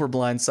Nuggets were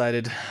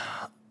blindsided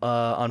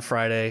on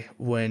Friday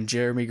when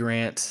Jerami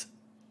Grant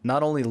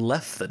not only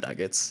left the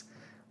Nuggets,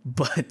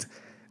 but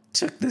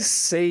took the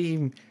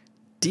same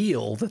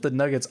deal that the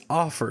Nuggets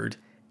offered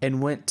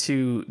and went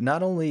to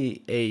not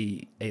only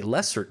a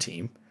lesser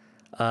team,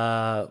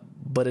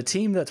 but a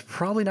team that's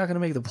probably not going to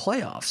make the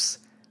playoffs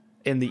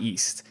in the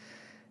East.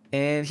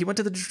 And he went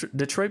to the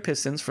Detroit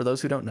Pistons. For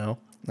those who don't know,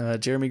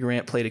 Jerami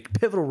Grant played a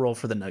pivotal role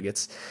for the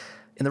Nuggets.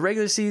 In the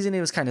regular season, it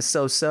was kind of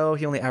so-so.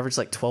 He only averaged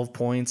like 12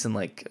 points and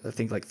I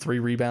think 3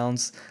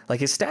 rebounds.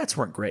 Like, his stats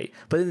weren't great.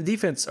 But in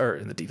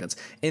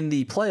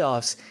the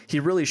playoffs, he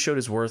really showed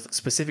his worth,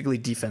 specifically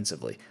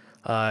defensively.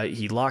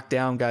 He locked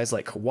down guys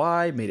like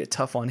Kawhi, made it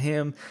tough on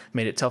him,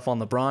 made it tough on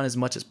LeBron as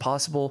much as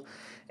possible.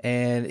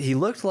 And he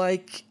looked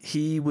like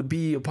he would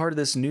be a part of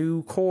this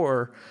new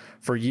core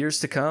for years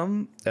to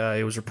come.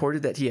 It was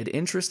reported that he had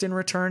interest in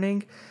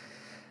returning.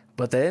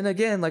 But then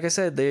again, like I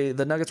said,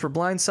 the Nuggets were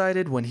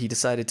blindsided when he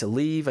decided to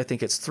leave. I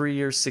think it's 3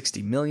 years,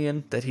 $60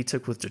 million that he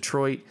took with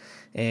Detroit.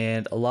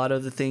 And a lot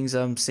of the things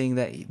I'm seeing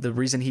that the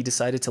reason he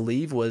decided to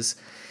leave was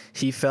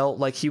he felt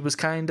like he was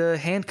kind of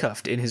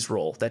handcuffed in his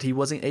role, that he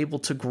wasn't able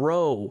to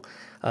grow,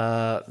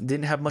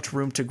 didn't have much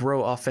room to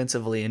grow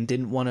offensively, and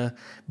didn't want to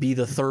be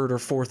the 3rd or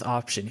 4th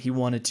option. He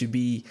wanted to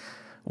be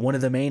one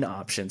of the main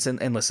options.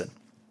 And listen,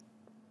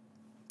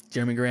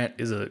 Jerami Grant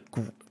is a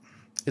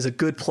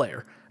good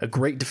player, a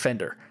great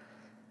defender.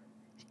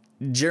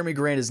 Jerami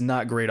Grant is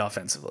not great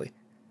offensively.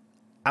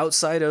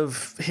 Outside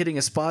of hitting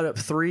a spot up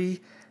 3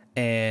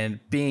 and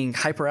being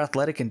hyper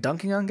athletic and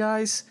dunking on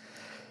guys,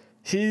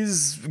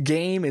 his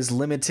game is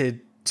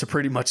limited to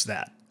pretty much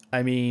that.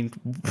 I mean,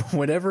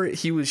 whenever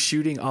he was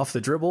shooting off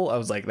the dribble, I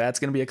was like, that's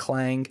going to be a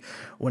clang.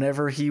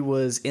 Whenever he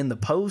was in the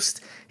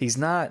post, he's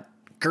not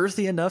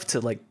girthy enough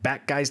to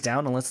back guys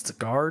down unless it's a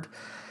guard.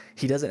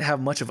 He doesn't have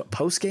much of a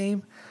post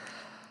game.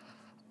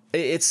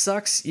 It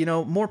sucks,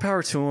 more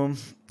power to him.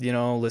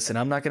 Listen,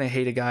 I'm not going to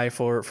hate a guy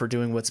for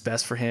doing what's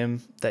best for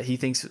him, that he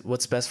thinks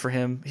what's best for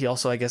him. He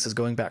also, I guess, is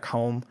going back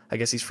home. I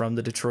guess he's from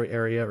the Detroit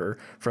area or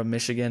from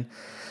Michigan.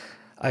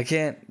 I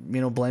can't,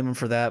 blame him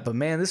for that. But,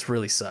 man, this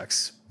really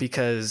sucks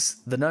because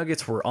the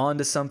Nuggets were on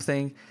to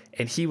something,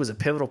 and he was a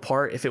pivotal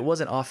part. If it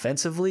wasn't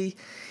offensively,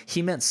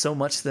 he meant so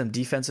much to them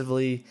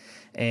defensively.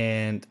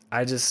 And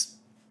I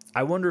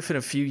wonder if in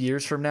a few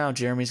years from now,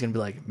 Jeremy's going to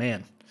be like,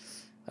 man,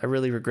 I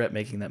really regret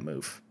making that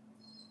move.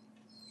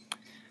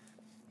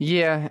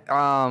 Yeah,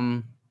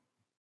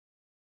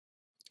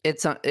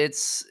 it's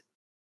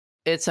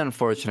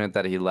unfortunate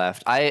that he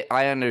left. I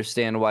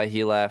understand why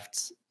he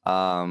left,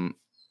 but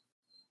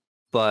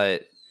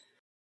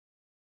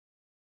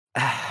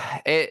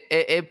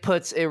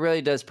it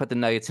really does put the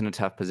Nuggets in a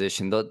tough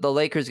position. The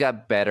Lakers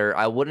got better.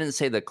 I wouldn't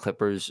say the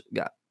Clippers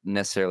got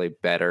necessarily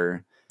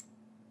better.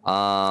 A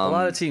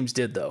lot of teams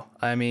did, though.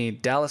 I mean,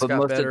 Dallas got better.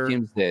 Most of the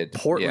teams did.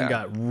 Portland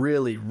got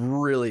really,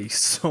 really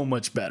so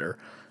much better.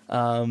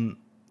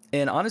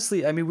 And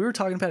honestly, I mean, we were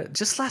talking about it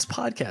just last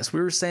podcast. We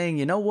were saying,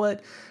 you know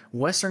what?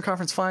 Western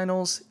Conference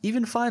Finals,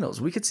 even finals,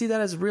 we could see that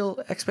as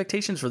real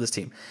expectations for this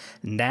team.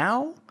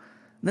 Now,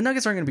 the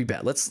Nuggets aren't going to be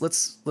bad. Let's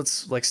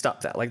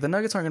stop that. The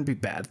Nuggets aren't going to be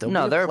bad. They're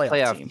a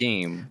playoff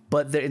team.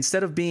 But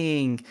instead of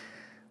being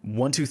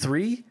 1, 2,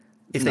 3,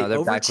 if they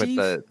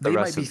overachieve, they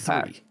might be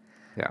 3.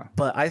 Yeah.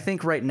 But I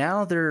think right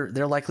now they're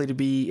likely to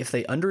be, if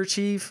they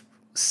underachieve,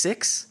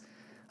 6.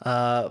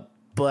 But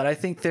I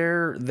think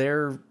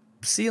their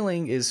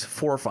ceiling is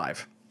 4 or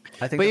 5.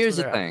 I think But that's here's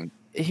where the they're at.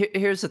 thing.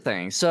 Here's the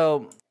thing.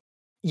 So,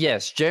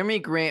 yes,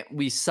 Jerami Grant,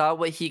 we saw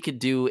what he could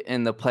do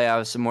in the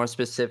playoffs, more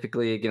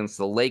specifically against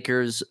the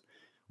Lakers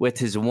with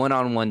his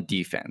one-on-one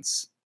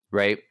defense,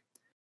 right?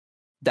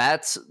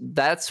 That's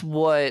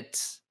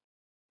what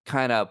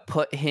kind of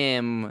put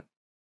him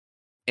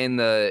in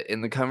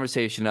the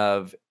conversation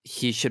of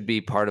he should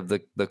be part of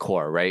the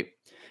core, right?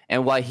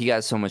 And why he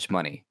got so much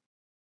money.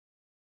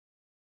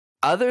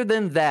 Other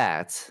than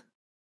that,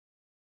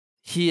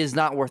 he is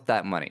not worth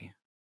that money.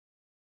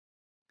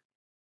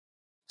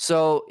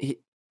 So,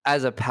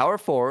 as a power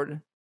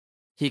forward,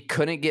 he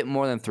couldn't get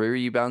more than 3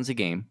 rebounds a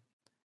game,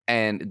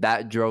 and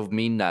that drove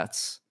me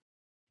nuts.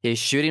 His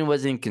shooting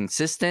was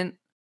inconsistent,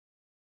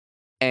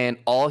 and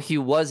all he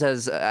was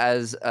as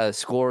a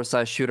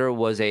scorer/shooter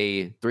was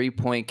a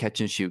 3-point catch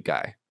and shoot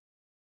guy.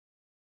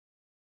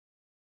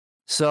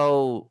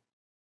 So,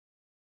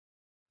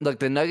 look,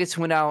 the Nuggets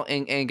went out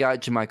and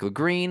got Jermichael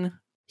Green.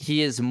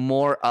 He is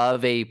more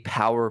of a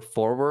power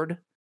forward.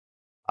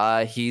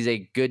 He's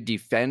a good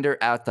defender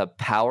at the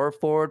power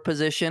forward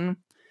position,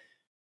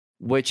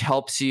 which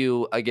helps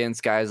you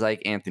against guys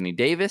like Anthony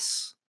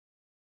Davis.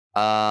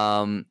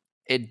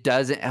 It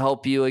doesn't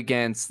help you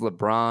against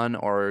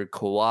LeBron or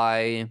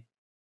Kawhi.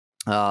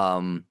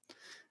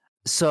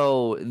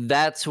 So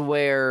that's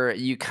where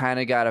you kind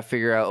of got to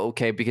figure out,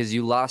 okay, because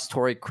you lost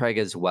Torrey Craig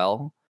as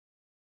well.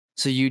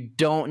 So you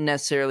don't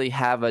necessarily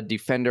have a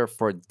defender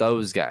for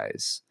those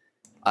guys.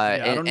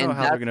 Yeah, I don't know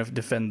how they're going to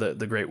defend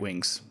the great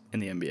wings in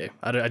the NBA.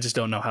 I just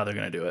don't know how they're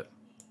going to do it.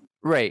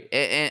 Right.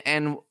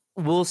 And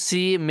we'll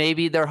see.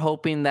 Maybe they're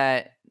hoping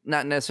that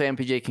not necessarily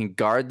MPJ can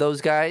guard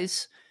those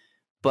guys,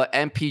 but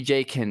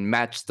MPJ can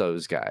match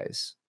those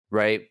guys,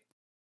 right?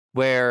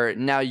 Where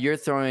now you're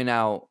throwing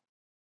out,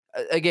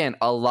 again,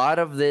 a lot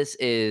of this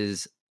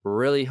is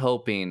really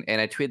hoping, and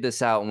I tweeted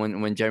this out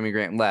when Jerami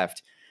Grant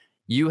left,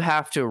 you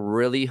have to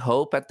really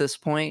hope at this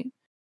point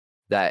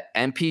that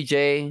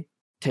MPJ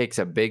takes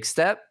a big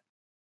step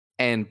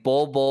and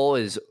Bol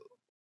is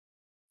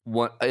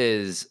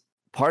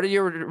part of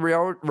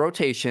your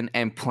rotation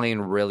and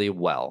playing really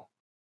well.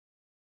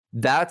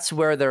 That's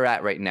where they're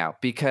at right now,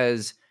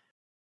 because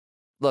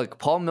look,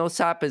 Paul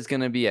Millsap is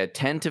going to be a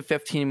 10 to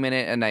 15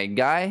 minute a night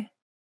guy,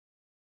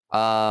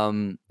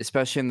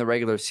 especially in the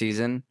regular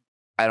season.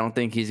 I don't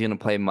think he's going to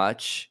play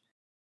much.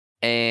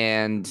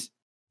 And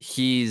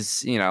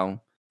he's,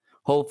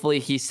 hopefully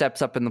he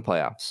steps up in the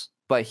playoffs.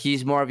 But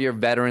he's more of your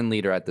veteran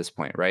leader at this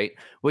point, right?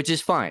 Which is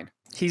fine.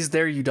 He's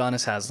there,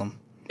 Udonis Haslam.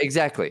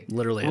 Exactly.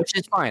 Literally. Which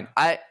is fine.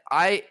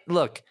 I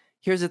look,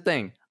 here's the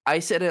thing. I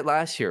said it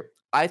last year.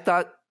 I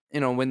thought,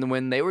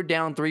 when they were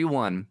down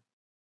 3-1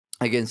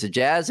 against the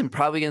Jazz and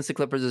probably against the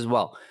Clippers as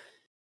well,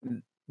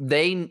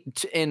 they,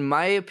 in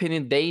my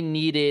opinion, they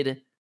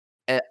needed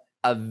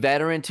a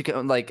veteran to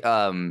come. Like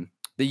the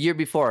year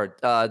before,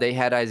 they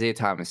had Isaiah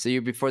Thomas. The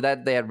year before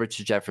that, they had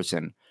Richard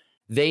Jefferson.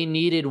 They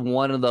needed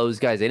one of those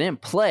guys. They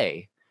didn't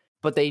play,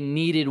 but they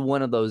needed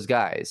one of those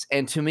guys.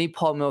 And to me,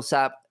 Paul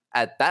Millsap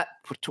at that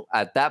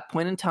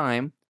point in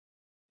time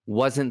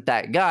wasn't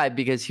that guy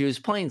because he was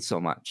playing so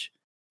much,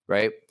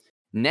 right?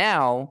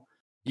 Now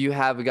you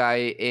have a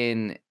guy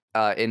in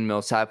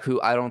Millsap who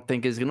I don't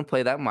think is going to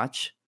play that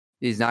much.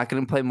 He's not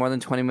going to play more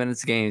than 20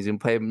 minutes a game. He's going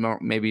to play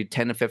maybe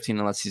 10 to 15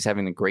 unless he's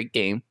having a great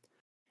game.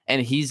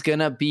 And he's going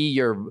to be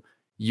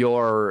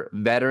your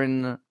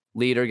veteran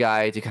leader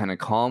guy to kind of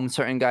calm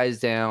certain guys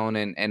down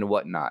and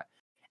whatnot.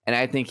 And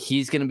I think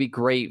he's going to be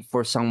great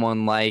for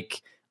someone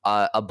like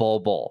a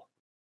Bol,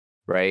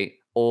 right?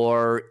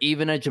 Or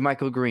even a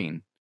Jermichael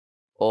Green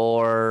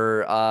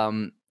or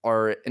an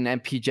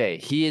MPJ.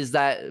 He is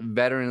that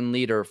veteran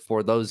leader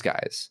for those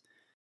guys.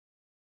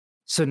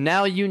 So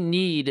now you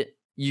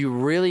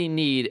really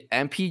need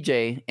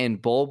MPJ and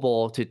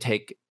Bol to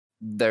take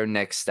their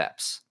next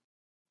steps.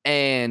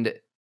 And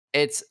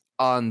it's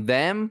on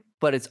them,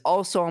 but it's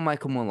also on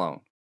Michael Malone.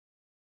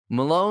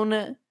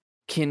 Malone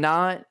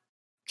cannot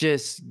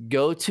just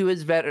go to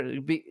his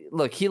veteran.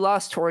 Look, he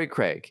lost Torrey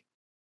Craig.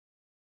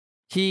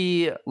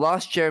 He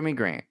lost Jerami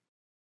Grant.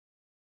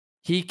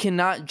 He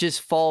cannot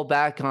just fall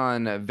back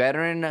on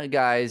veteran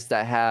guys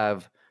that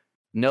have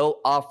no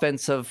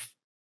offensive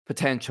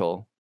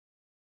potential,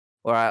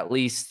 or at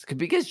least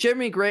because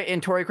Jerami Grant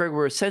and Torrey Craig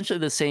were essentially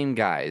the same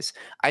guys.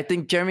 I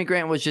think Jerami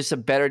Grant was just a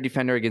better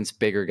defender against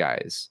bigger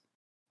guys.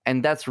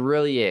 And that's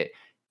really it.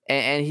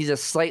 And he's a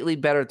slightly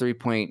better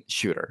 3-point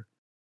shooter.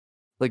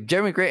 Like,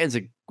 Jerami Grant is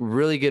a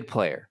really good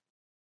player.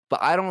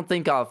 But I don't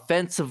think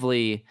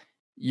offensively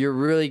you're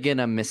really going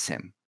to miss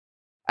him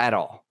at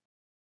all.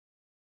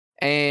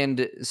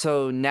 And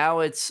so now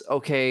it's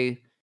okay.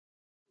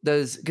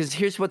 Because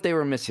here's what they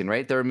were missing,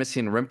 right? They were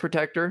missing rim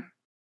protector.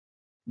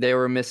 They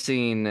were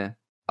missing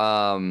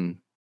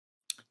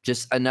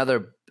just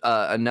another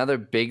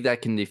big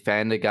that can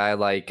defend a guy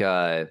like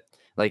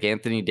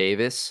Anthony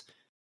Davis.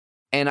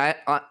 And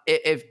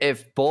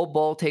if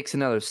Bol takes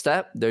another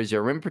step, there's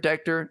your rim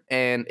protector.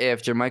 And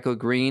if Jermichael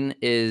Green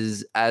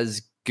is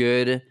as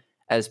good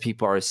as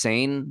people are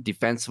saying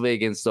defensively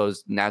against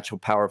those natural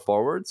power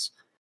forwards,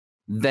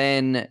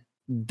 then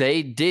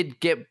they did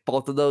get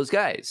both of those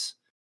guys.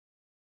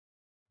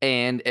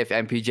 And if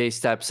MPJ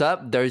steps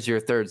up, there's your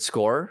third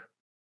scorer.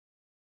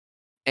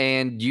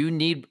 And you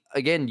need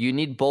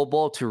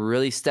Bol to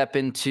really step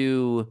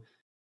into,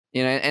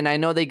 and I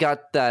know they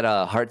got that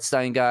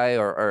Hartstein guy,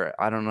 or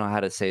I don't know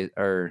how to say,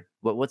 or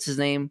what's his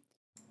name?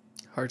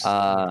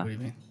 Hartstein. What do you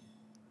mean?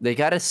 They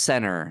got a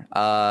center.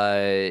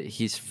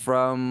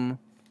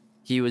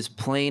 He was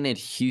playing at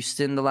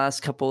Houston the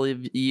last couple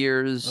of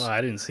years. Oh,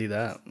 I didn't see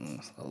that.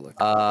 I'll look.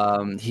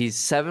 He's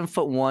 7'1",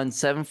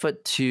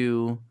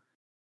 7'2".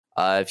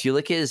 If you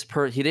look at his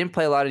he didn't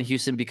play a lot in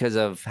Houston because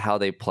of how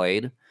they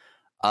played.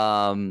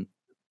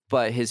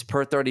 But his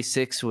per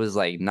 36 was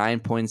like 9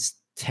 points,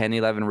 10,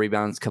 11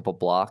 rebounds, couple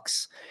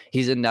blocks.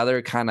 He's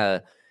another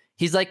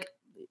he's like,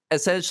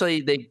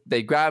 essentially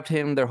they grabbed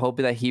him. They're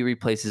hoping that he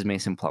replaces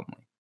Mason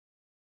Plumlee.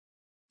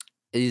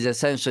 He's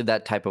essentially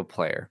that type of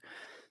player.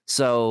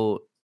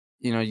 So,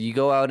 you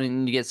go out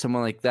and you get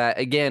someone like that.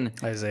 Again,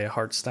 Isaiah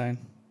Hartstein.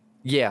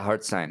 Yeah,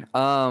 Hartstein.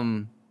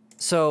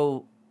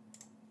 So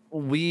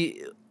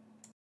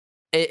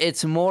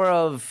it's more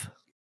of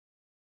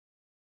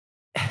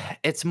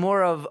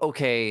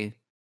okay,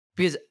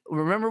 because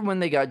remember when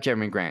they got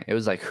Jerami Grant, it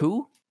was like,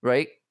 who,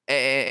 right?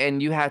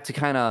 And you had to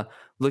kind of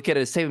look at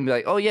his tape and be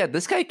like, oh yeah,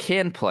 this guy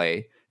can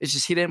play. It's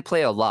just he didn't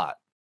play a lot,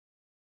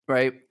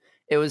 right?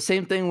 It was the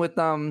same thing with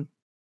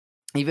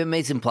even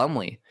Mason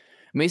Plumlee.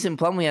 Mason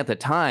Plumlee at the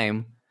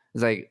time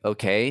was like,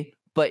 okay,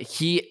 but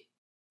he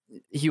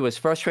was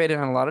frustrated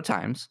on a lot of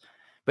times,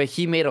 but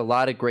he made a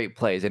lot of great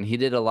plays and he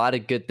did a lot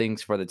of good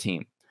things for the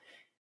team.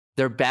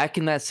 They're back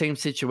in that same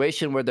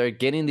situation where they're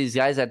getting these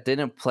guys that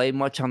didn't play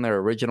much on their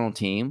original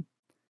team.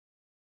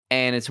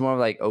 And it's more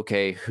like,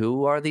 okay,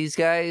 who are these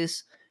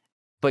guys?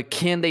 But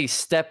can they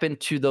step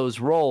into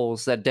those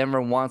roles that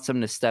Denver wants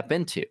them to step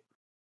into?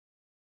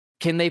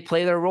 Can they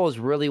play their roles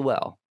really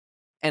well?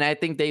 And I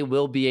think they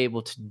will be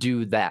able to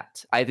do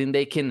that. I think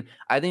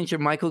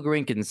Jermichael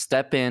Green can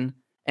step in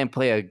and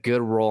play a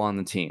good role on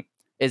the team.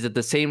 Is it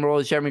the same role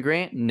as Jerami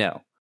Grant?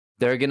 No.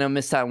 They're going to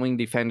miss that wing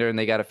defender and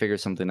they got to figure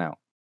something out.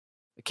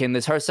 Can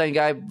this Hartstein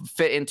guy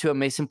fit into a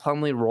Mason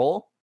Plumlee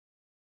role?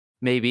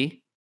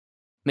 Maybe.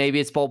 Maybe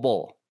it's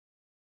Bol.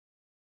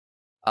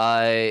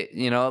 But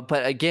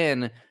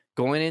again,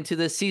 going into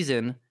this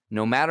season,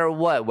 no matter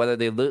what, whether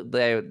they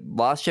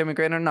lost Jerami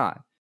Grant or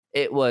not,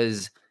 it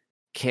was,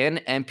 can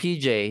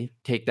MPJ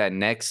take that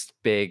next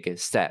big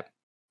step?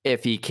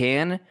 If he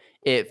can,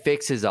 it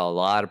fixes a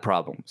lot of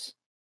problems.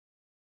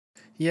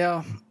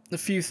 Yeah, a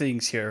few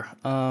things here.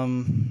 I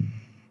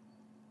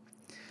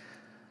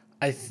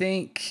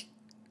think,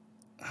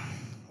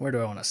 where do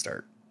I want to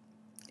start?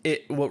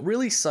 What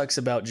really sucks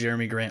about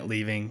Jerami Grant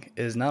leaving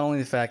is not only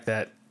the fact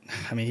that,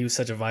 he was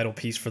such a vital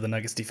piece for the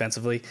Nuggets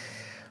defensively,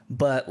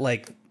 but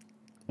like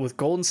with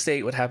Golden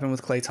State, what happened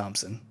with Klay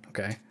Thompson,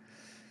 okay?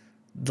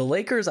 The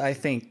Lakers, I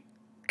think,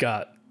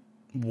 got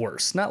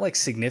worse. Not like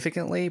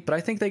significantly, but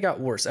I think they got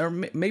worse. Or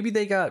maybe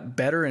they got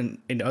better in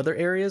other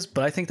areas,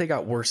 but I think they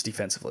got worse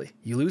defensively.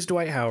 You lose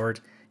Dwight Howard,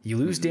 you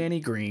lose Danny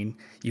Green,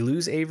 you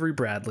lose Avery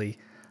Bradley.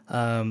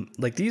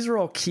 These are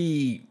all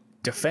key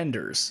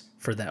defenders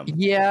for them.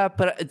 Yeah,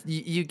 but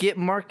you get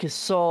Marc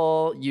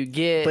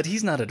Gasol, but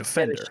he's not a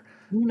defender.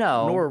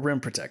 No. Nor a rim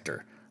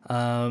protector.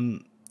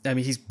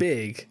 He's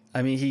big.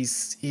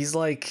 He's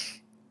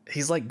like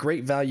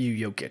great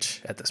value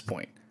Jokic at this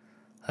point.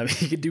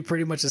 He could do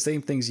pretty much the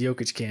same things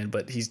Jokic can,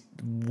 but he's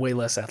way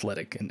less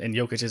athletic, and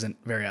Jokic isn't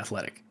very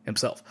athletic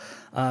himself.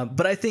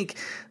 But I think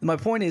my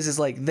point is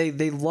like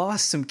they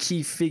lost some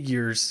key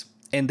figures,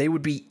 and they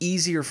would be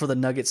easier for the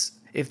Nuggets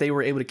if they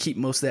were able to keep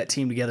most of that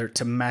team together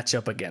to match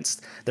up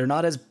against. They're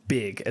not as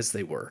big as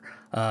they were.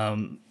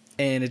 And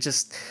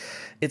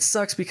it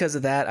sucks because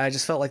of that. I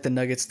just felt like the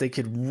Nuggets, they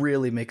could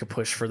really make a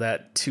push for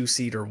that 2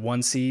 seed or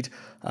 1 seed.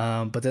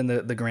 But then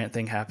the Grant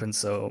thing happened.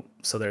 So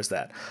there's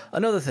that.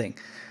 Another thing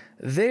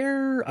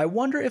I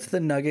wonder if the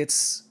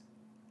Nuggets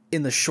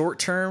in the short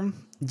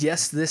term,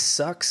 yes, this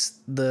sucks,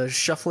 the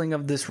shuffling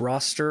of this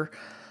roster,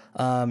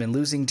 and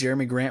losing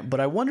Jerami Grant, but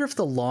I wonder if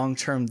the long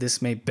term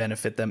this may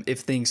benefit them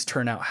if things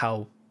turn out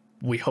how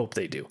we hope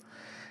they do.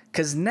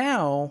 Because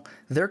now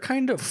they're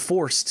kind of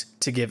forced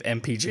to give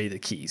MPJ the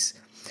keys.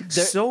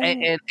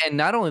 And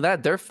not only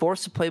that, they're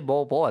forced to play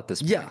ball at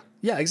this point.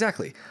 Yeah,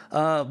 exactly.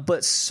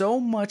 But so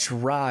much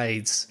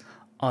rides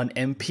on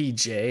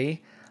MPJ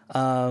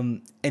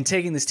and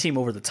taking this team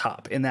over the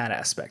top in that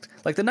aspect.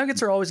 Like the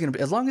Nuggets are always going to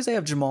be, as long as they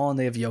have Jamal and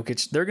they have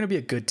Jokic, they're going to be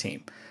a good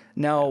team.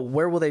 Now,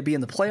 where will they be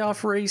in the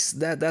playoff race?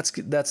 That's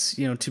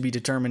to be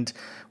determined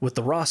with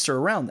the roster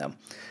around them.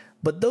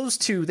 But those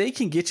two, they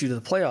can get you to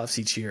the playoffs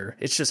each year.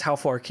 It's just how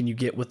far can you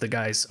get with the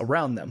guys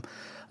around them.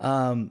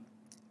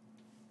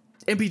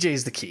 MPJ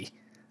is the key.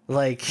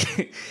 Like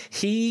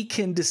he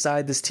can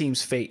decide this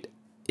team's fate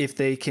if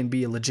they can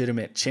be a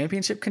legitimate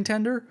championship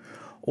contender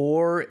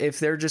or if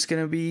they're just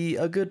going to be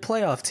a good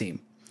playoff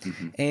team.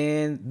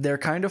 And they're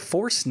kind of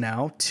forced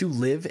now to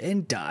live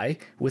and die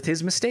with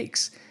his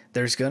mistakes.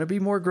 There's going to be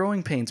more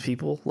growing pains,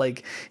 people.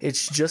 Like,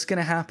 it's just going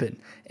to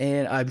happen.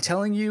 And I'm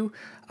telling you,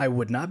 I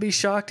would not be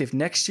shocked if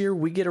next year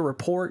we get a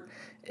report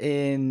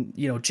in,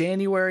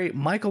 January,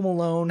 Michael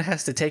Malone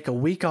has to take a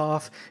week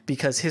off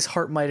because his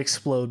heart might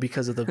explode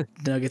because of the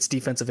Nuggets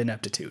defensive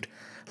ineptitude.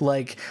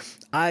 Like,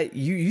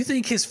 you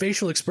think his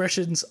facial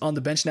expressions on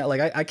the bench now,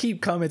 like I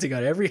keep commenting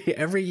on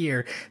every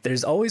year,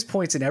 there's always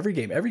points in every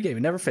game, it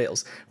never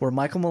fails, where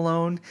Michael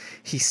Malone,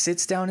 he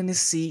sits down in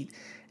his seat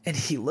and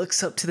he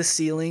looks up to the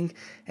ceiling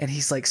and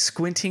he's like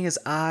squinting his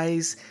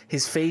eyes.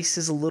 His face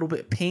is a little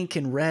bit pink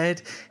and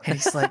red. And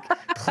he's like,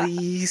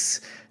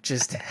 please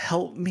just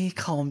help me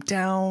calm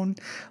down.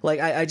 Like,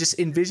 I just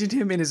envisioned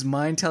him in his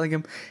mind telling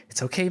him,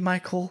 it's okay,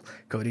 Michael,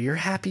 go to your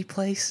happy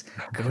place.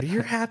 Go to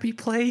your happy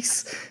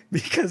place,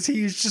 because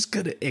he's just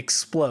going to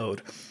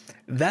explode.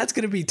 That's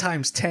going to be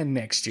times 10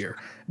 next year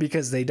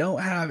because they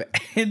don't have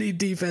any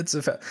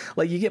defensive.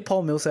 Like, you get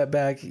Paul Millsap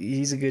back.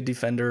 He's a good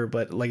defender,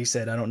 but like you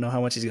said, I don't know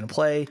how much he's going to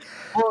play.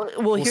 Well,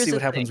 we'll see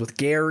what happens with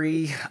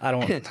Gary. I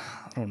don't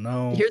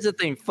know. Here's the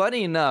thing.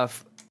 Funny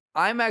enough,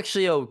 I'm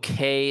actually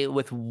okay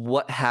with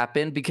what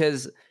happened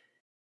because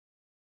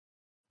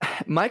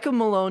Michael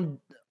Malone,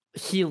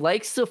 he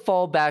likes to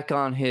fall back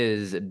on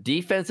his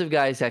defensive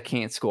guys that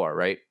can't score,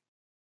 right?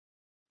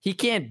 He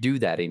can't do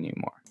that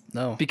anymore.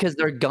 No. Because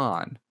they're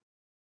gone.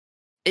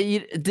 Have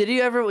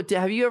you ever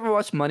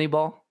watched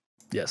Moneyball?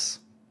 Yes.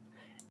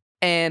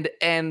 And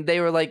they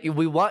were like,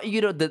 we want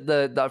you to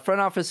the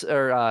front office,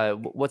 or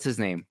what's his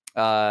name?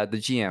 The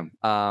GM.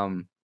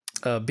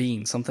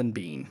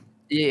 Bean.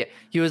 Yeah.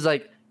 He was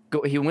like,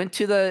 he went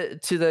to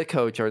the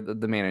coach or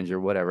the manager,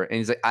 whatever, and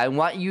he's like, I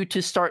want you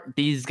to start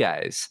these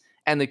guys.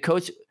 And the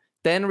coach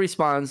then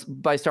responds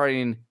by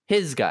starting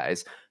his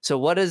guys. So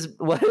what does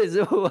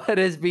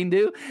Bean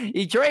do?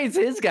 He trades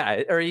his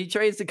guy, or he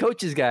trades the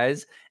coach's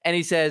guys, and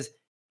he says,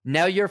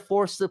 now you're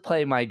forced to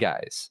play my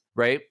guys,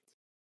 right?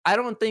 I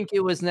don't think it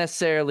was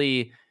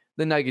necessarily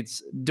the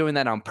Nuggets doing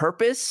that on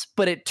purpose,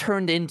 but it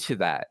turned into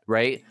that,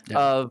 right? Yeah.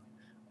 Of,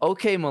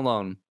 okay,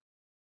 Malone,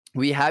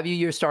 we have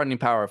your starting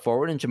power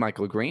forward in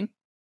JaMychal Green.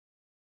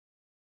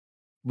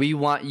 We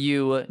want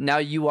you, now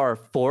you are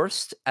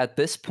forced at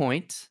this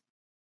point.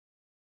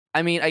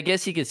 I mean, I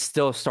guess you could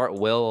still start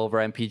Will over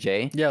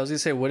MPJ. Yeah, I was going to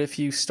say, what if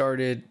you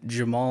started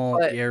Jamal,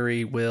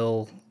 Gary,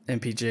 Will,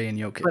 MPJ, and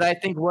Jokic? But I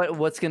think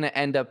what's going to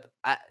end up...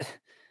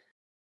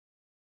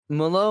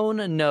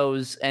 Malone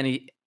knows, and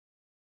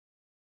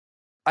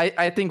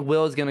I think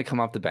Will is going to come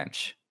off the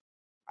bench.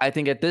 I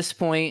think at this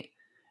point,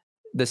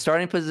 the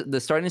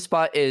starting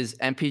spot is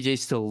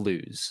MPJ to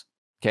lose.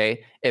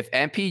 Okay, if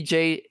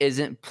MPJ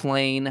isn't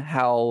playing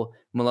how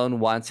Malone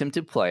wants him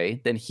to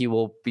play, then he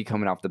will be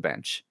coming off the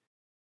bench.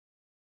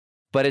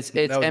 But that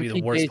would MPJ, be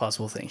the worst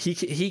possible thing.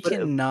 He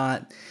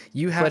cannot.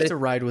 You have to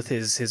ride with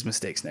his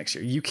mistakes next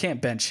year. You can't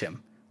bench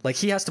him. Like,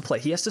 he has to play.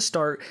 He has to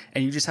start,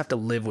 and you just have to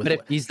live with it.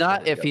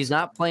 But if he's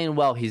not playing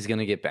well, he's going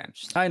to get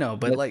benched. I know,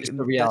 but that's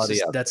the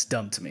reality. That's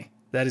dumb to me.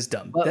 That is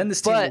dumb. Then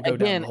this team will go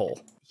down the hole.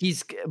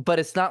 But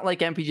it's not like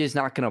MPJ is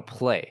not going to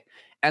play.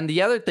 And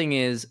the other thing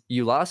is,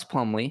 you lost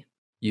Plumlee,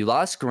 you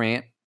lost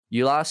Grant,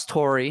 you lost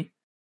Torrey,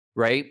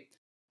 right?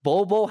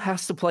 Bobo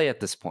has to play at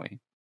this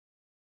point.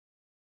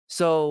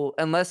 So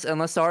unless the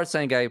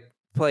Hartstein guy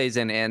plays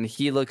and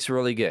he looks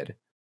really good.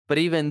 But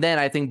even then,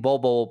 I think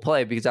Bobo will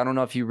play because I don't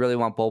know if you really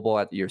want Bobo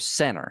at your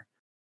center.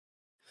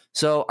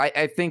 So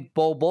I think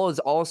Bobo is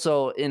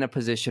also in a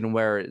position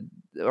where,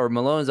 or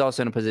Malone is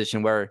also in a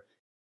position where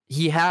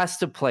he has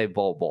to play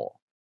Bobo.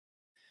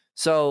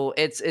 So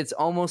it's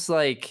almost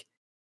like,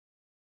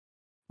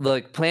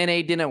 look, plan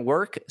A didn't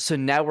work, so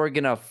now we're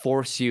gonna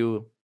force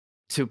you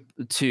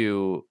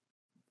to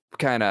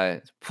kind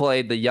of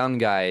play the young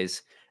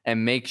guys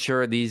and make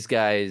sure these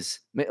guys.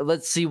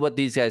 Let's see what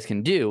these guys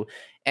can do.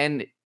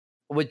 And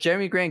with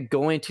Jerami Grant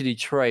going to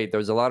Detroit, there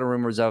was a lot of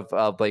rumors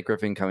of Blake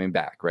Griffin coming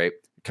back, right?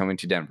 Coming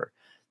to Denver.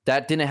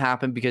 That didn't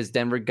happen because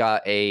Denver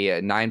got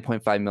a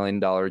 $9.5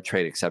 million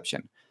trade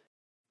exception.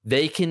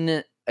 They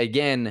can,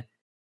 again,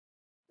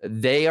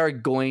 they are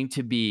going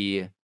to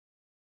be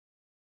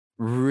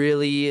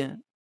really,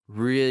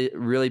 really,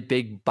 really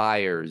big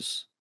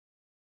buyers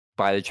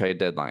by the trade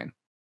deadline.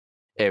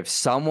 If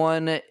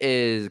someone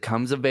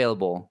comes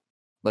available,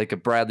 like a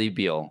Bradley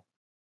Beal,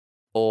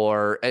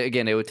 or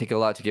again, it would take a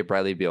lot to get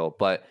Bradley Beal,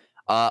 but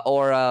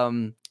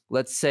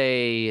let's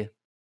say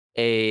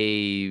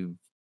a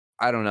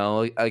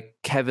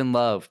Kevin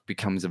Love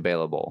becomes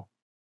available,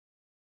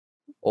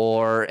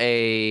 or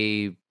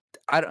I'm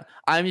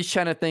just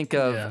trying to think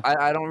of. Yeah.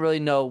 I don't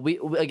really know. We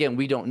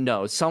don't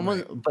know.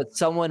 But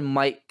someone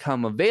might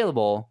come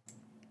available.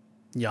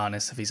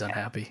 Giannis, if he's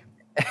unhappy,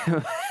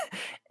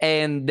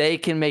 and they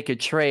can make a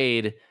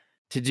trade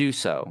to do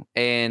so,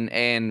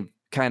 and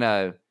kind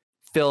of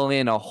fill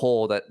in a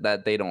hole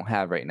that they don't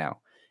have right now.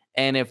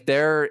 And if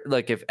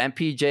if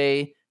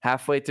MPJ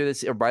halfway through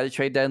this or by the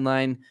trade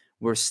deadline,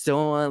 we're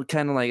still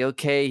kind of like,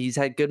 okay, he's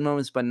had good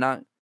moments, but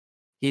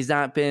he's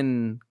not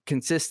been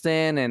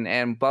consistent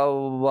and blah,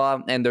 blah, blah,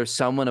 blah, and there's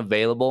someone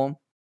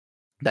available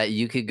that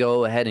you could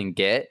go ahead and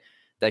get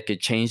that could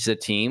change the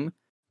team,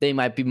 they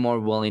might be more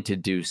willing to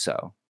do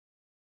so.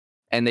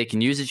 And they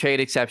can use a trade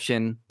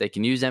exception. They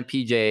can use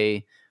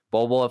MPJ,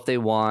 Bobo if they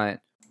want,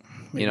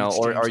 Maybe you know, it's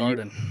or James are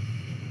Harden.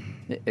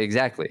 you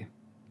exactly?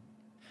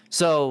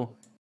 So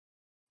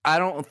I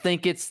don't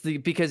think it's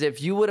because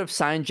if you would have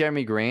signed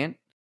Jerami Grant,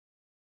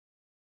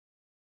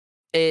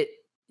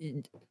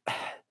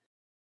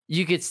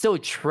 you could still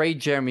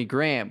trade Jerami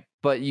Grant,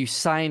 but you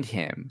signed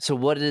him. So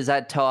what does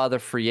that tell other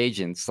free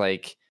agents?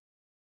 Like,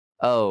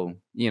 oh,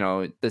 you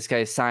know, this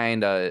guy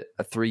signed a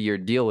 3-year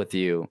deal with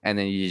you, and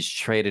then you just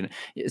traded.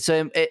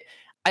 So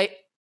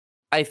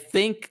I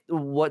think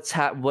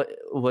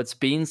what's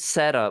being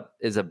set up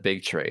is a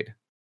big trade.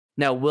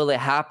 Now, will it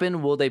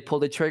happen? Will they pull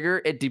the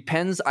trigger? It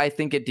depends. I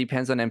think it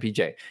depends on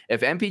MPJ.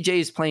 If MPJ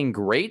is playing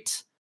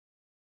great,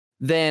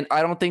 then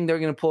I don't think they're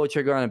going to pull a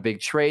trigger on a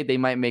big trade. They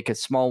might make a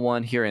small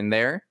one here and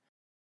there.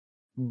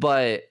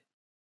 But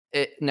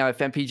now, if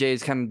MPJ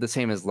is kind of the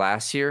same as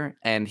last year,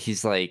 and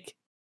he's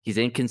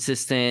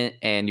inconsistent,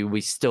 and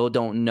we still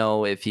don't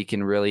know if he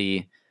can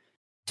really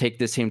take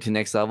this team to the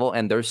next level,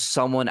 and there's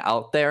someone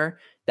out there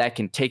that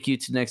can take you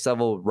to the next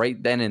level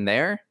right then and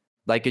there,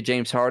 like a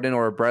James Harden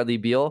or a Bradley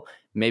Beal,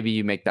 maybe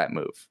you make that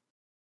move.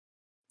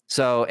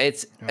 So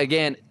it's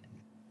going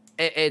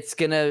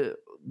to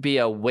be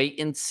a wait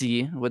and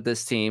see with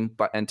this team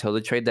but until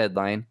the trade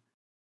deadline.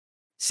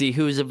 See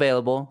who's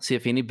available, see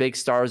if any big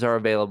stars are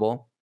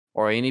available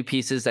or any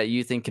pieces that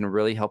you think can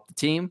really help the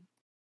team.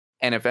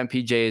 And if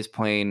MPJ is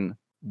playing,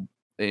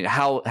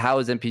 how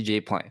is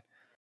MPJ playing?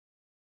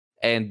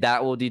 And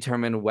that will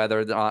determine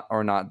whether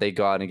or not they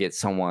go out and get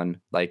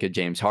someone like a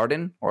James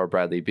Harden or a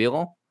Bradley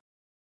Beal.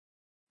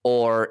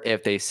 Or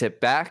if they sit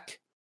back,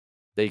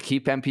 they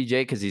keep MPJ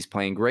because he's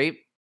playing great.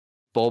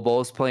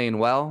 Bobo's playing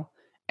well.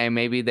 And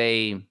maybe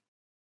they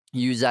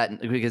use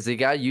that because they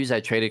got to use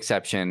that trade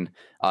exception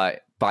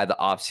by the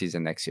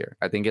offseason next year.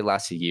 I think it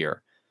lasts a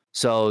year.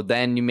 So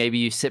then maybe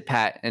you sit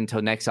pat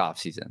until next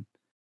offseason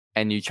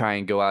and you try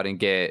and go out and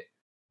get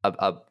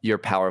your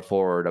power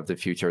forward of the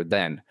future.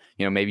 Then,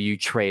 you know, maybe you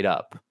trade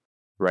up,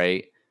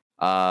 right?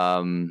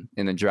 In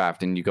the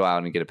draft and you go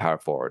out and get a power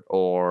forward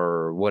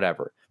or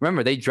whatever.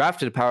 Remember, they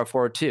drafted a power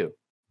forward too,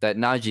 that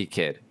Najee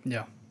kid.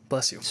 Yeah.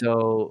 Bless you.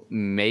 So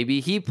maybe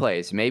he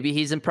plays. Maybe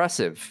he's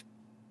impressive.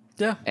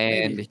 Yeah.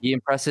 And maybe. he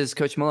impresses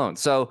Coach Malone.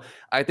 So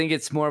I think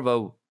it's more of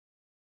a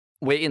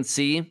wait and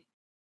see.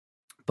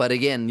 But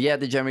again, yeah,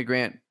 the Jerami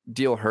Grant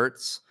deal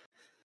hurts.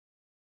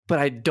 But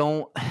I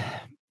don't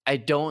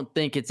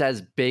think it's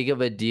as big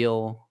of a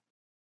deal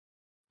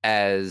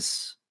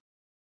as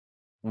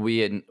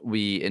we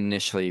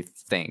initially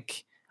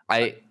think.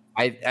 I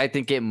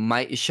think it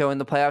might show in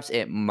the playoffs.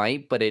 It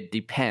might, but it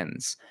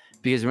depends.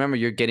 Because remember,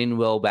 you're getting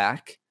Will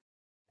back.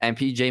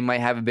 MPJ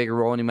might have a bigger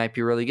role and he might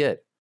be really good.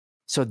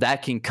 So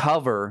that can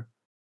cover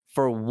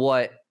for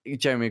what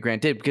Jerami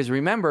Grant did. Because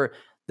remember,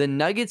 the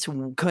Nuggets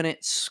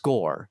couldn't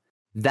score.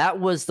 That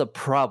was the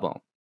problem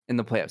in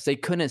the playoffs. They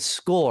couldn't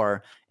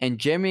score, and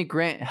Jerami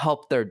Grant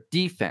helped their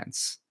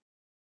defense.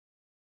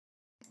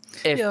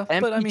 But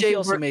I mean, he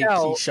also made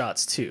key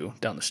shots too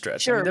down the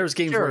stretch. Sure, I mean, there was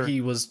games where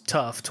he was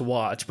tough to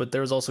watch, but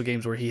there was also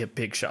games where he hit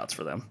big shots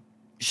for them.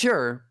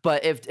 Sure,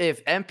 but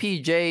if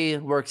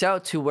MPJ works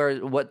out to where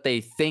what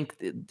they think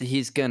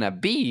he's gonna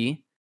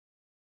be,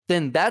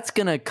 then that's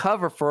gonna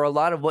cover for a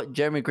lot of what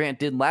Jerami Grant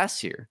did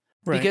last year.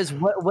 Right. Because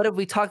what have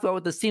we talked about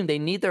with this team? They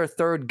need their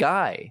third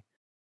guy.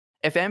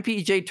 If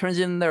MPJ turns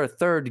in their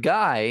third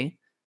guy,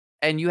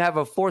 and you have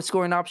a fourth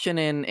scoring option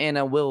in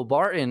a Will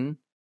Barton,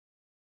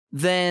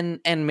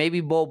 then and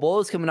maybe Bol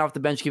is coming off the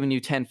bench giving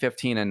you 10,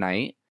 15 a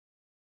night,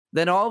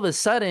 then all of a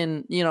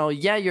sudden, you know,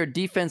 yeah, your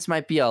defense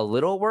might be a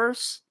little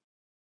worse.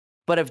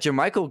 But if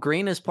Jermichael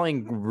Green is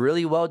playing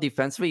really well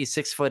defensively, he's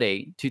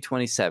 6'8",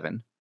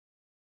 227.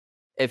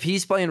 If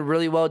he's playing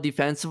really well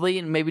defensively,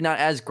 and maybe not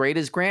as great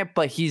as Grant,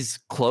 but he's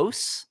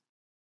close,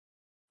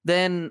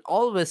 then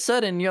all of a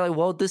sudden you're like,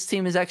 well, this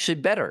team is actually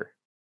better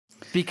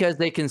because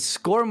they can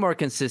score more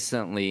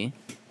consistently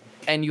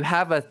and you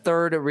have a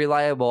third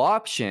reliable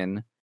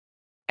option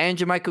and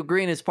Jermichael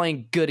Green is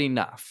playing good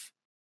enough.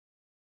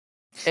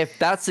 If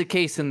that's the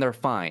case, then they're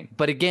fine.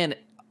 But again,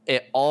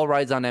 it all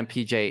rides on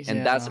MPJ,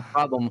 and that's the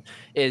problem.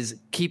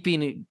 Is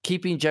keeping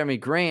Jerami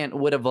Grant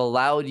would have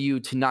allowed you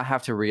to not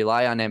have to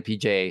rely on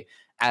MPJ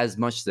as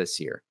much this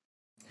year.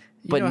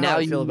 But now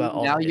you feel about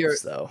all now you're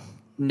ifs, though.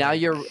 Now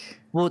you're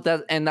well.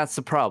 That's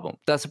the problem.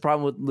 That's the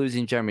problem with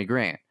losing Jerami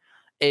Grant.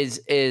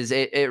 Is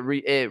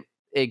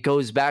it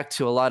goes back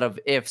to a lot of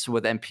ifs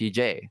with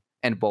MPJ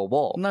and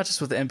Bol. Not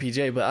just with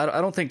MPJ, but I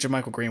don't think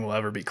Jermichael Green will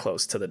ever be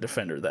close to the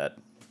defender that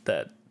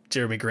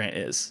Jerami Grant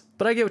is.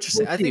 But I get what you're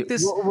saying. I think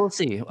this. We'll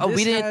see.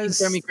 We didn't think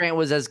Jerami Grant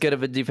was as good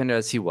of a defender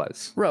as he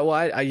was. Right. Well,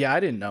 I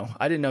didn't know.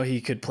 I didn't know he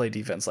could play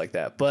defense like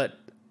that. But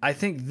I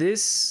think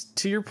this,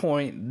 to your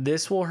point,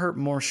 this will hurt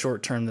more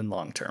short term than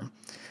long term.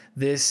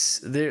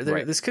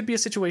 Right. This could be a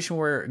situation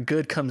where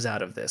good comes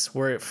out of this,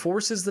 where it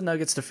forces the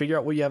Nuggets to figure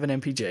out what you have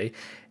in MPJ.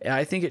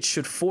 I think it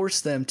should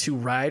force them to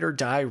ride or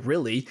die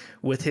really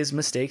with his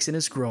mistakes and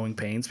his growing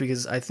pains,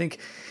 because I think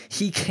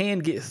he can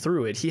get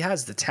through it. He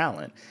has the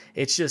talent.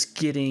 It's just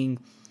getting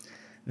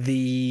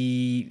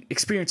the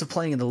experience of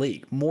playing in the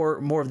league,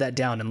 more of that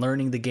down and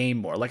learning the game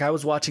more. Like I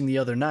was watching the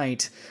other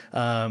night,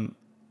 an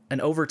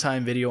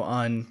overtime video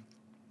on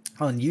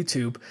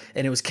YouTube,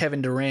 and it was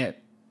Kevin Durant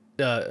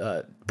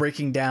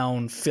breaking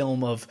down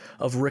film of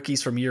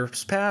rookies from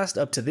years past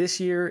up to this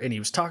year, and he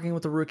was talking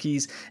with the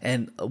rookies.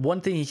 And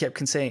one thing he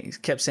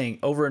kept saying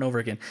over and over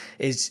again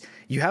is,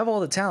 you have all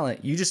the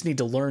talent, you just need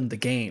to learn the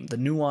game, the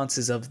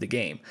nuances of the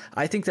game.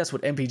 I think that's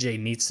what MPJ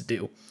needs to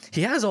do.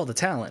 He has all the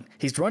talent.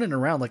 He's running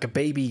around like a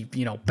baby,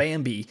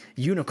 Bambi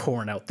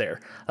unicorn out there.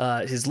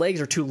 His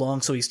legs are too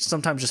long, so he's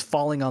sometimes just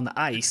falling on the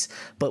ice.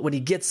 But when he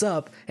gets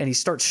up and he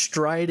starts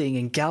striding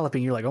and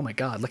galloping, you're like, oh my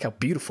God, look how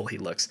beautiful he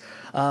looks.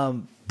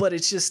 But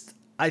it's just,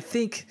 I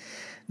think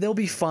they'll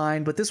be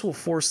fine, but this will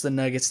force the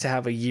Nuggets to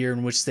have a year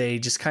in which they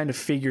just kind of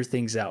figure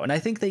things out. And I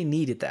think they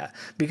needed that,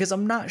 because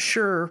I'm not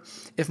sure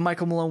if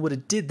Michael Malone would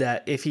have did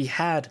that if he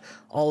had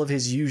all of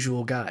his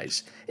usual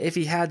guys, if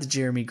he had the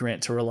Jerami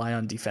Grant to rely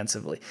on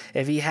defensively,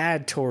 if he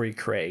had Torrey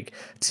Craig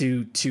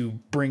to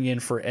bring in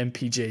for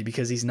MPJ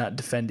because he's not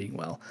defending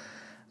well.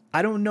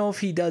 I don't know if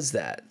he does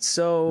that.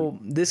 So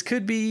this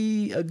could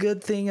be a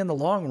good thing in the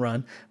long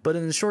run, but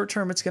in the short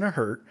term, it's going to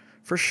hurt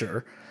for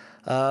sure.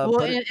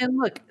 And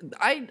look,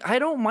 I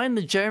don't mind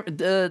the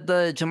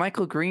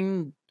JaMychal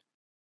Green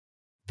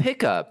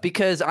pickup,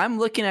 because I'm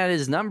looking at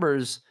his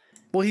numbers.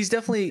 Well, he's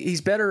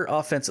better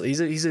offensively.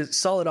 He's a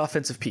solid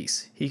offensive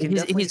piece. He can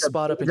definitely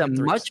spot up and hit threes.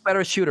 He's a much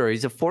better shooter.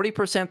 He's a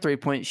 40%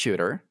 3-point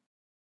shooter.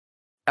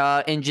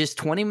 In just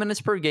 20 minutes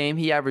per game,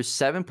 he averaged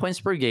 7 points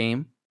per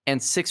game and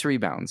 6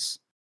 rebounds.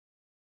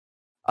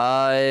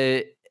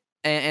 And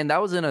that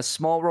was in a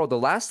small role. The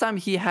last time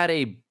he had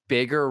a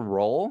bigger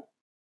role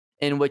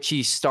in which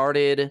he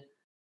started,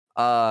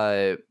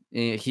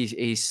 his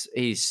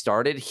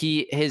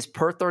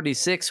per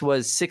 36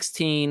 was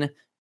 16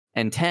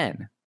 and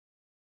 10.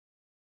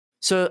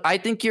 So I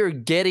think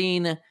with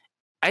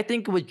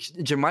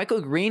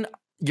JaMychal Green,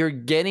 you're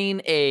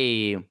getting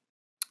a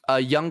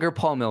younger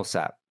Paul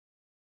Millsap,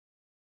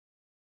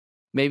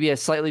 maybe a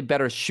slightly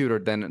better shooter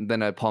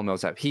than a Paul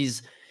Millsap.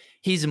 He's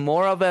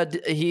more of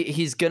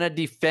he's gonna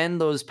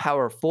defend those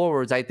power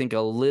forwards, I think,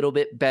 a little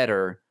bit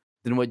better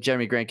than what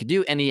Jerami Grant could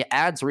do, and he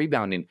adds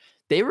rebounding.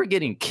 They were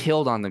getting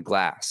killed on the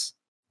glass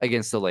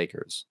against the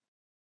Lakers.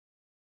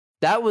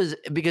 That was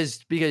because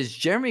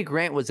Jerami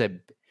Grant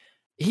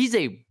he's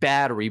a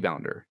bad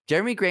rebounder.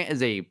 Jerami Grant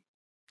is a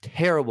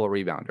terrible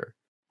rebounder.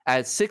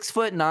 At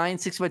 6'9",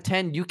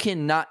 6'10", you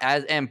cannot,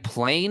 and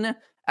playing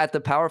at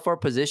the power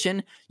forward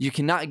position, you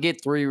cannot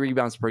get 3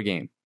 rebounds per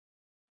game.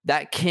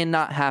 That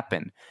cannot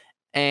happen.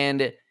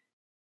 And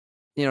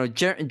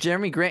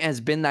Jerami Grant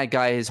has been that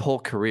guy his whole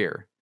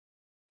career.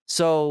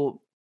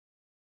 So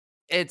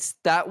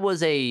that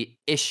was a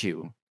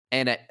issue,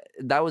 and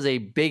that was a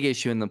big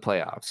issue in the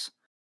playoffs.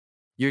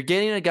 You're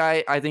getting a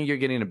guy, I think you're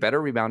getting a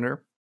better rebounder,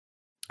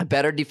 a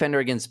better defender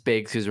against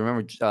bigs, because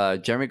remember,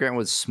 Jerami Grant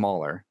was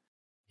smaller.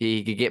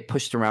 He could get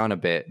pushed around a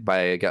bit by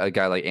a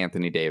guy like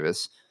Anthony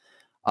Davis.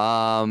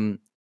 And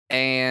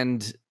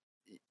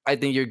I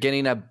think you're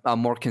getting a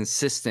more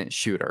consistent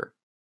shooter.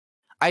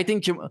 I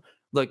think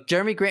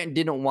Jerami Grant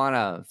didn't want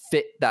to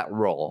fit that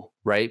role,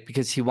 right?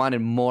 Because he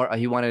wanted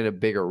a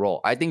bigger role.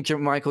 I think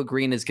JaMychal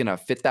Green is going to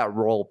fit that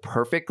role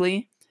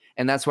perfectly,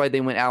 and that's why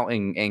they went out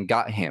and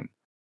got him.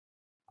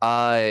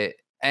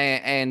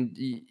 And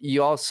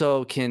you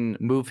also can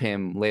move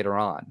him later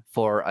on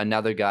for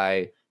another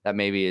guy that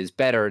maybe is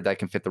better, that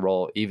can fit the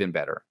role even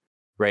better,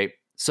 right?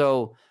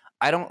 So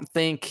I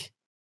think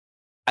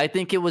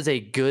it was a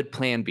good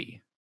plan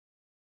B.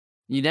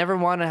 You never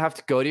want to have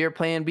to go to your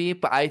plan B,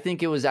 but I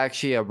think it was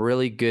actually a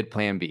really good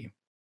plan B.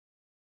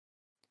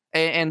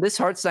 And this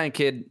Hartstein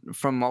kid,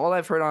 from all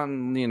I've heard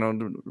on,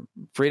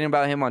 reading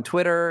about him on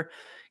Twitter,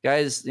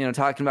 guys,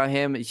 talking about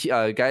him,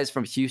 guys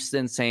from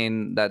Houston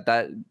saying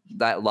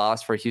that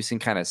loss for Houston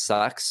kind of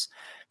sucks,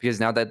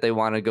 because now that they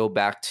want to go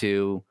back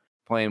to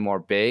playing more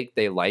big,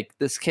 they like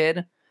this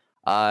kid.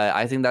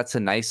 I think that's a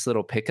nice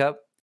little pickup.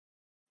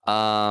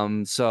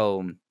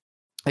 So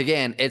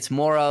again, it's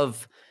more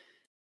of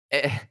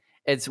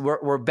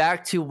we're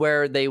back to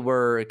where they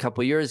were a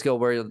couple years ago,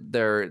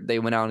 where they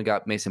went out and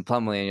got Mason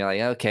Plumlee, and you're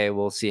like, okay,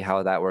 we'll see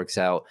how that works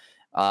out.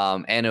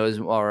 And it was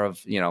more of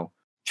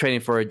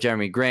trading for a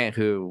Jerami Grant,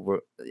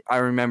 I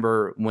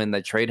remember when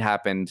the trade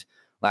happened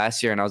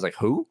last year, and I was like,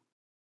 who?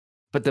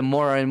 But the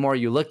more and more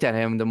you looked at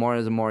him, the more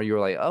you were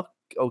like, oh,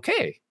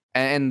 okay.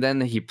 And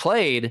then he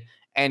played,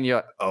 and you're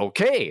like,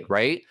 okay,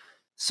 right?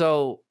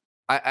 So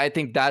I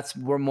think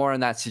we're more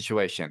in that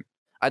situation.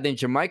 I think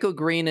JaMychal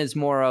Green is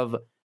more of,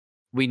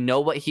 we know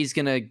what he's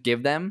going to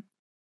give them,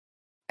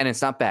 and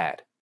it's not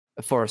bad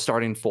for a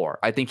starting 4.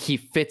 I think he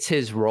fits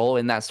his role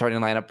in that starting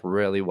lineup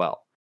really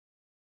well.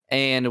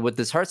 And with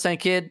this Hartstein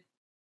kid,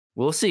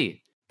 we'll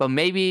see. But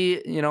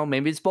maybe,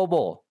 maybe it's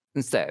Bol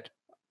instead.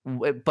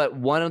 But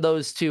one of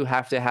those two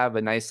have to have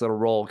a nice little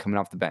role coming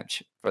off the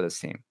bench for this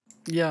team.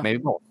 Yeah. Maybe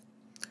both.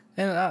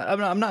 And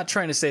I'm not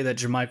trying to say that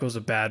JaMycal's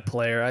a bad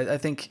player. I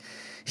think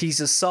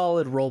he's a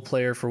solid role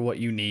player for what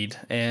you need.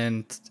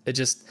 And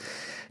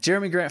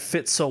Jerami Grant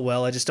fits so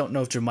well. I just don't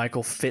know if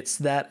JaMycal fits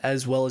that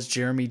as well as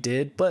Jerami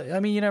did. But, I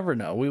mean, you never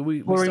know.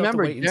 We still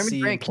remember, have to wait and see.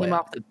 Jerami Grant came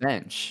off the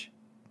bench.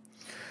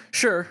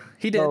 Sure,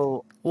 he did.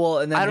 So, well,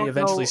 and then he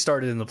eventually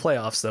started in the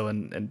playoffs, though,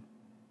 and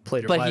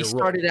played a but vital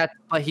role.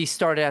 But he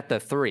started at the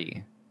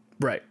 3.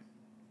 Right.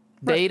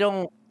 I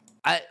don't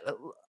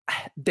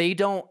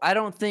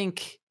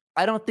think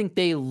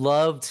they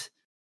loved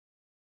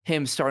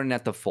him starting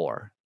at the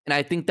 4. And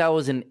I think that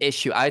was an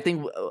issue. I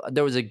think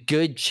there was a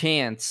good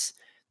chance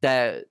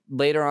that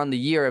later on the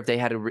year, if they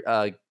had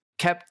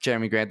kept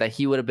Jerami Grant, that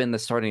he would have been the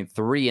starting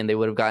 3 and they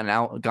would have gone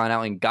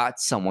out and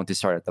got someone to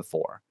start at the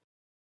 4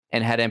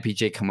 and had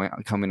MPJ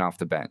coming off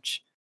the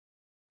bench.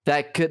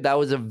 That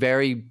was a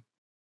very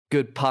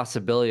good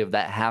possibility of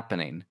that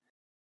happening.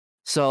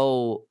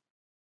 So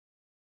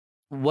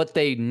what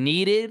they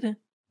needed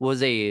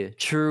was a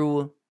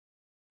true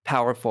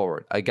power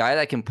forward, a guy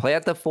that can play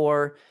at the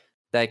 4,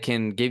 that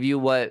can give you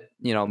what,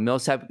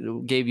 Millsap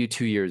gave you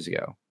 2 years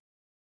ago.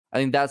 I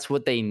think that's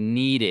what they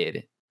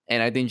needed.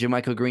 And I think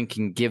JaMycal Green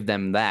can give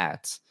them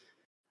that.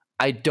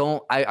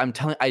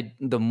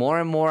 The more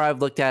and more I've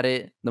looked at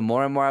it, the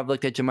more and more I've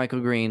looked at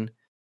JaMycal Green,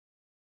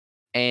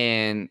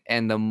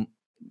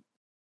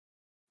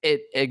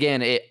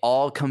 it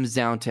all comes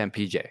down to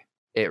MPJ.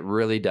 It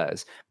really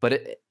does.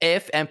 But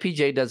if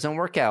MPJ doesn't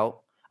work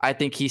out, I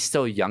think he's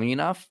still young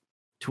enough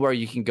to where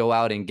you can go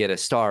out and get a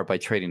star by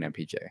trading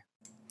MPJ.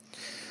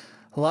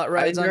 A lot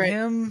rides on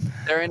him.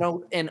 They're in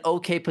an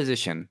okay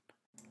position.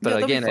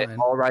 But again, it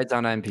all rides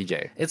on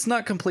MPJ. It's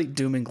not complete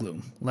doom and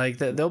gloom. Like,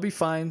 they'll be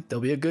fine.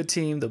 They'll be a good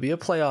team. They'll be a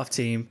playoff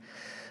team.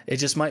 It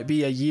just might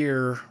be a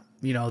year,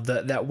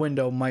 that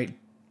window might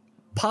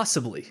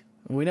possibly,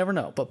 we never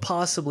know, but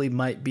possibly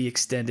might be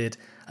extended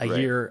a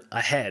year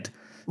ahead.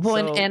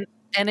 Well, so,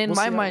 and in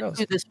my mind,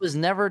 too, this was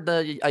never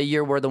a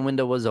year where the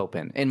window was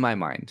open, in my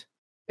mind.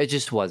 It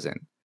just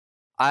wasn't.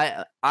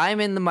 I'm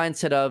in the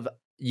mindset of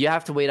you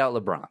have to wait out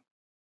LeBron.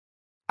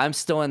 I'm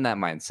still in that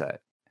mindset.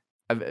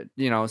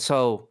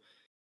 So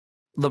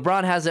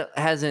LeBron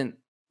hasn't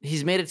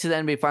he's made it to the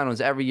NBA Finals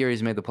every year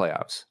he's made the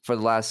playoffs for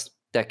the last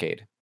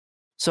decade.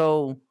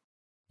 So,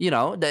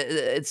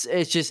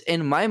 it's just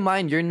in my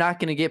mind, you're not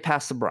going to get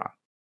past LeBron.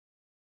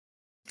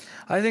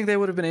 I think they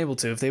would have been able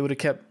to if they would have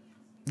kept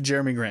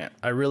Jerami Grant.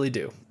 I really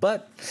do.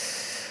 But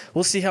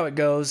we'll see how it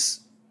goes.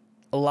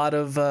 A lot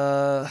of,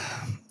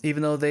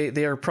 even though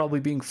they are probably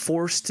being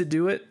forced to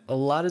do it, a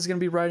lot is going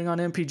to be riding on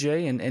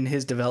MPJ and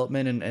his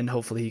development, and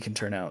hopefully he can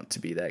turn out to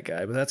be that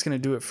guy. But that's going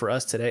to do it for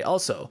us today.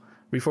 Also,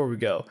 before we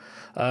go,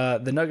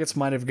 the Nuggets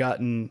might have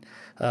gotten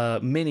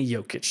mini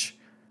Jokic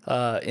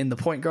in the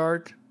point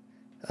guard.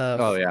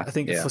 I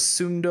think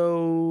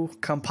Facundo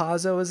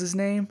Campazzo is his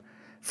name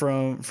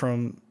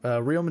from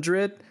Real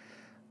Madrid.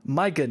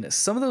 My goodness,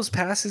 some of those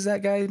passes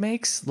that guy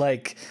makes,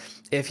 like,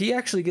 if he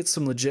actually gets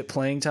some legit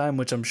playing time,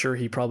 which I'm sure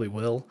he probably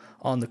will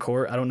on the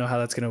court, I don't know how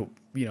that's going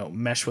to,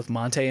 mesh with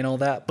Monte and all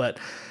that, but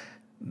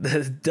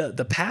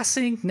the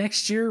passing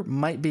next year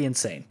might be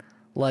insane.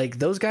 Like,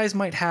 those guys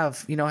might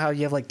have, how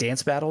you have like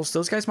dance battles?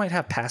 Those guys might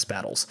have pass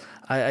battles.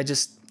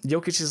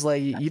 Jokic is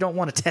like, you don't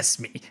want to test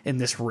me in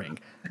this ring.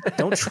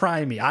 Don't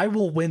try me. I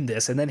will win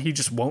this. And then he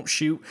just won't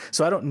shoot.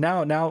 So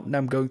now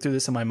I'm going through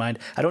this in my mind.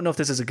 I don't know if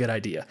this is a good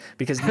idea,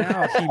 because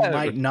now he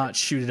might not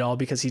shoot at all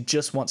because he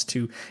just wants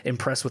to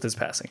impress with his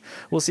passing.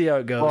 We'll see how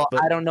it goes. Well,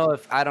 but I don't know.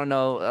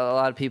 A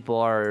lot of people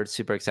are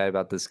super excited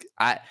about this.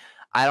 I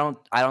don't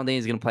think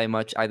he's going to play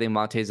much. I think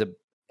Monte's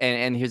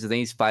and here's the thing,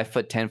 he's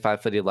 5'10",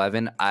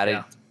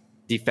 5'11".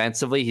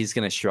 Defensively, he's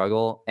going to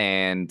struggle,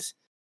 and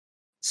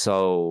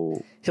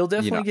so he'll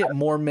definitely get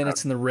more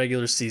minutes in the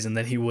regular season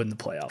than he would in the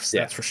playoffs.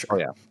 That's for sure. Oh,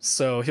 yeah.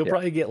 So he'll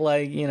probably get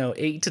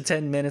 8 to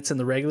 10 minutes in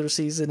the regular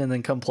season, and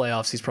then come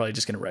playoffs, he's probably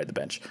just going to ride the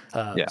bench.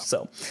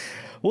 So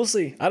we'll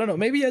see. I don't know.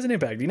 Maybe he has an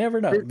impact. You never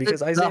know,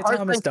 because Isaiah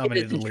Thomas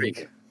dominated the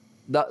league.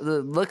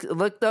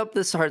 Look up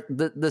this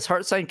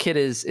Hartenstein kid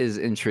is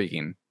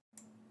intriguing.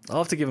 I'll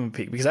have to give him a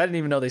peek, because I didn't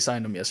even know they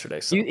signed him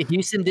yesterday. So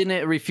Houston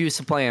didn't refuse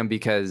to play him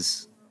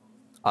because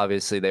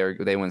obviously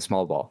they went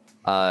small ball.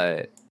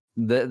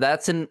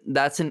 That's an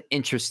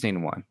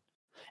interesting one.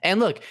 And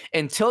look,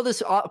 until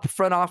this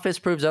front office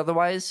proves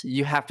otherwise,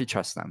 you have to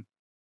trust them.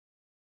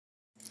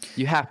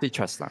 You have to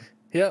trust them.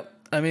 Yep.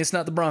 I mean, it's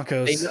not the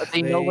Broncos.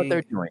 They know what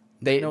they're doing.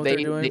 They know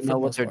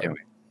what they're doing.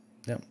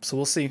 Yep. So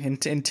we'll see. In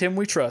Tim,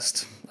 we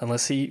trust.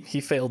 Unless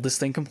he failed this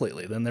thing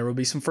completely, then there will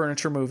be some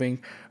furniture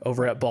moving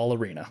over at Ball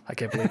Arena. I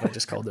can't believe I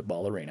just called it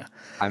Ball Arena.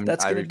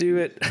 That's going to do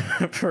it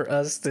for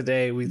us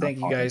today. We thank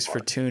you guys for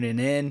tuning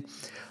in.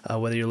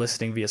 Whether you're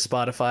listening via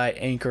Spotify,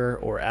 Anchor,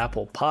 or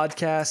Apple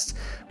Podcasts,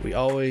 we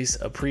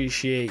always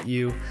appreciate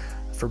you.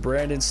 For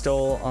Brandon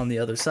Stoll on the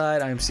other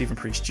side, I am Stephen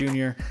Preach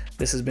Jr.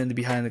 This has been the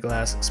Behind the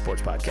Glass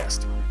Sports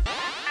Podcast.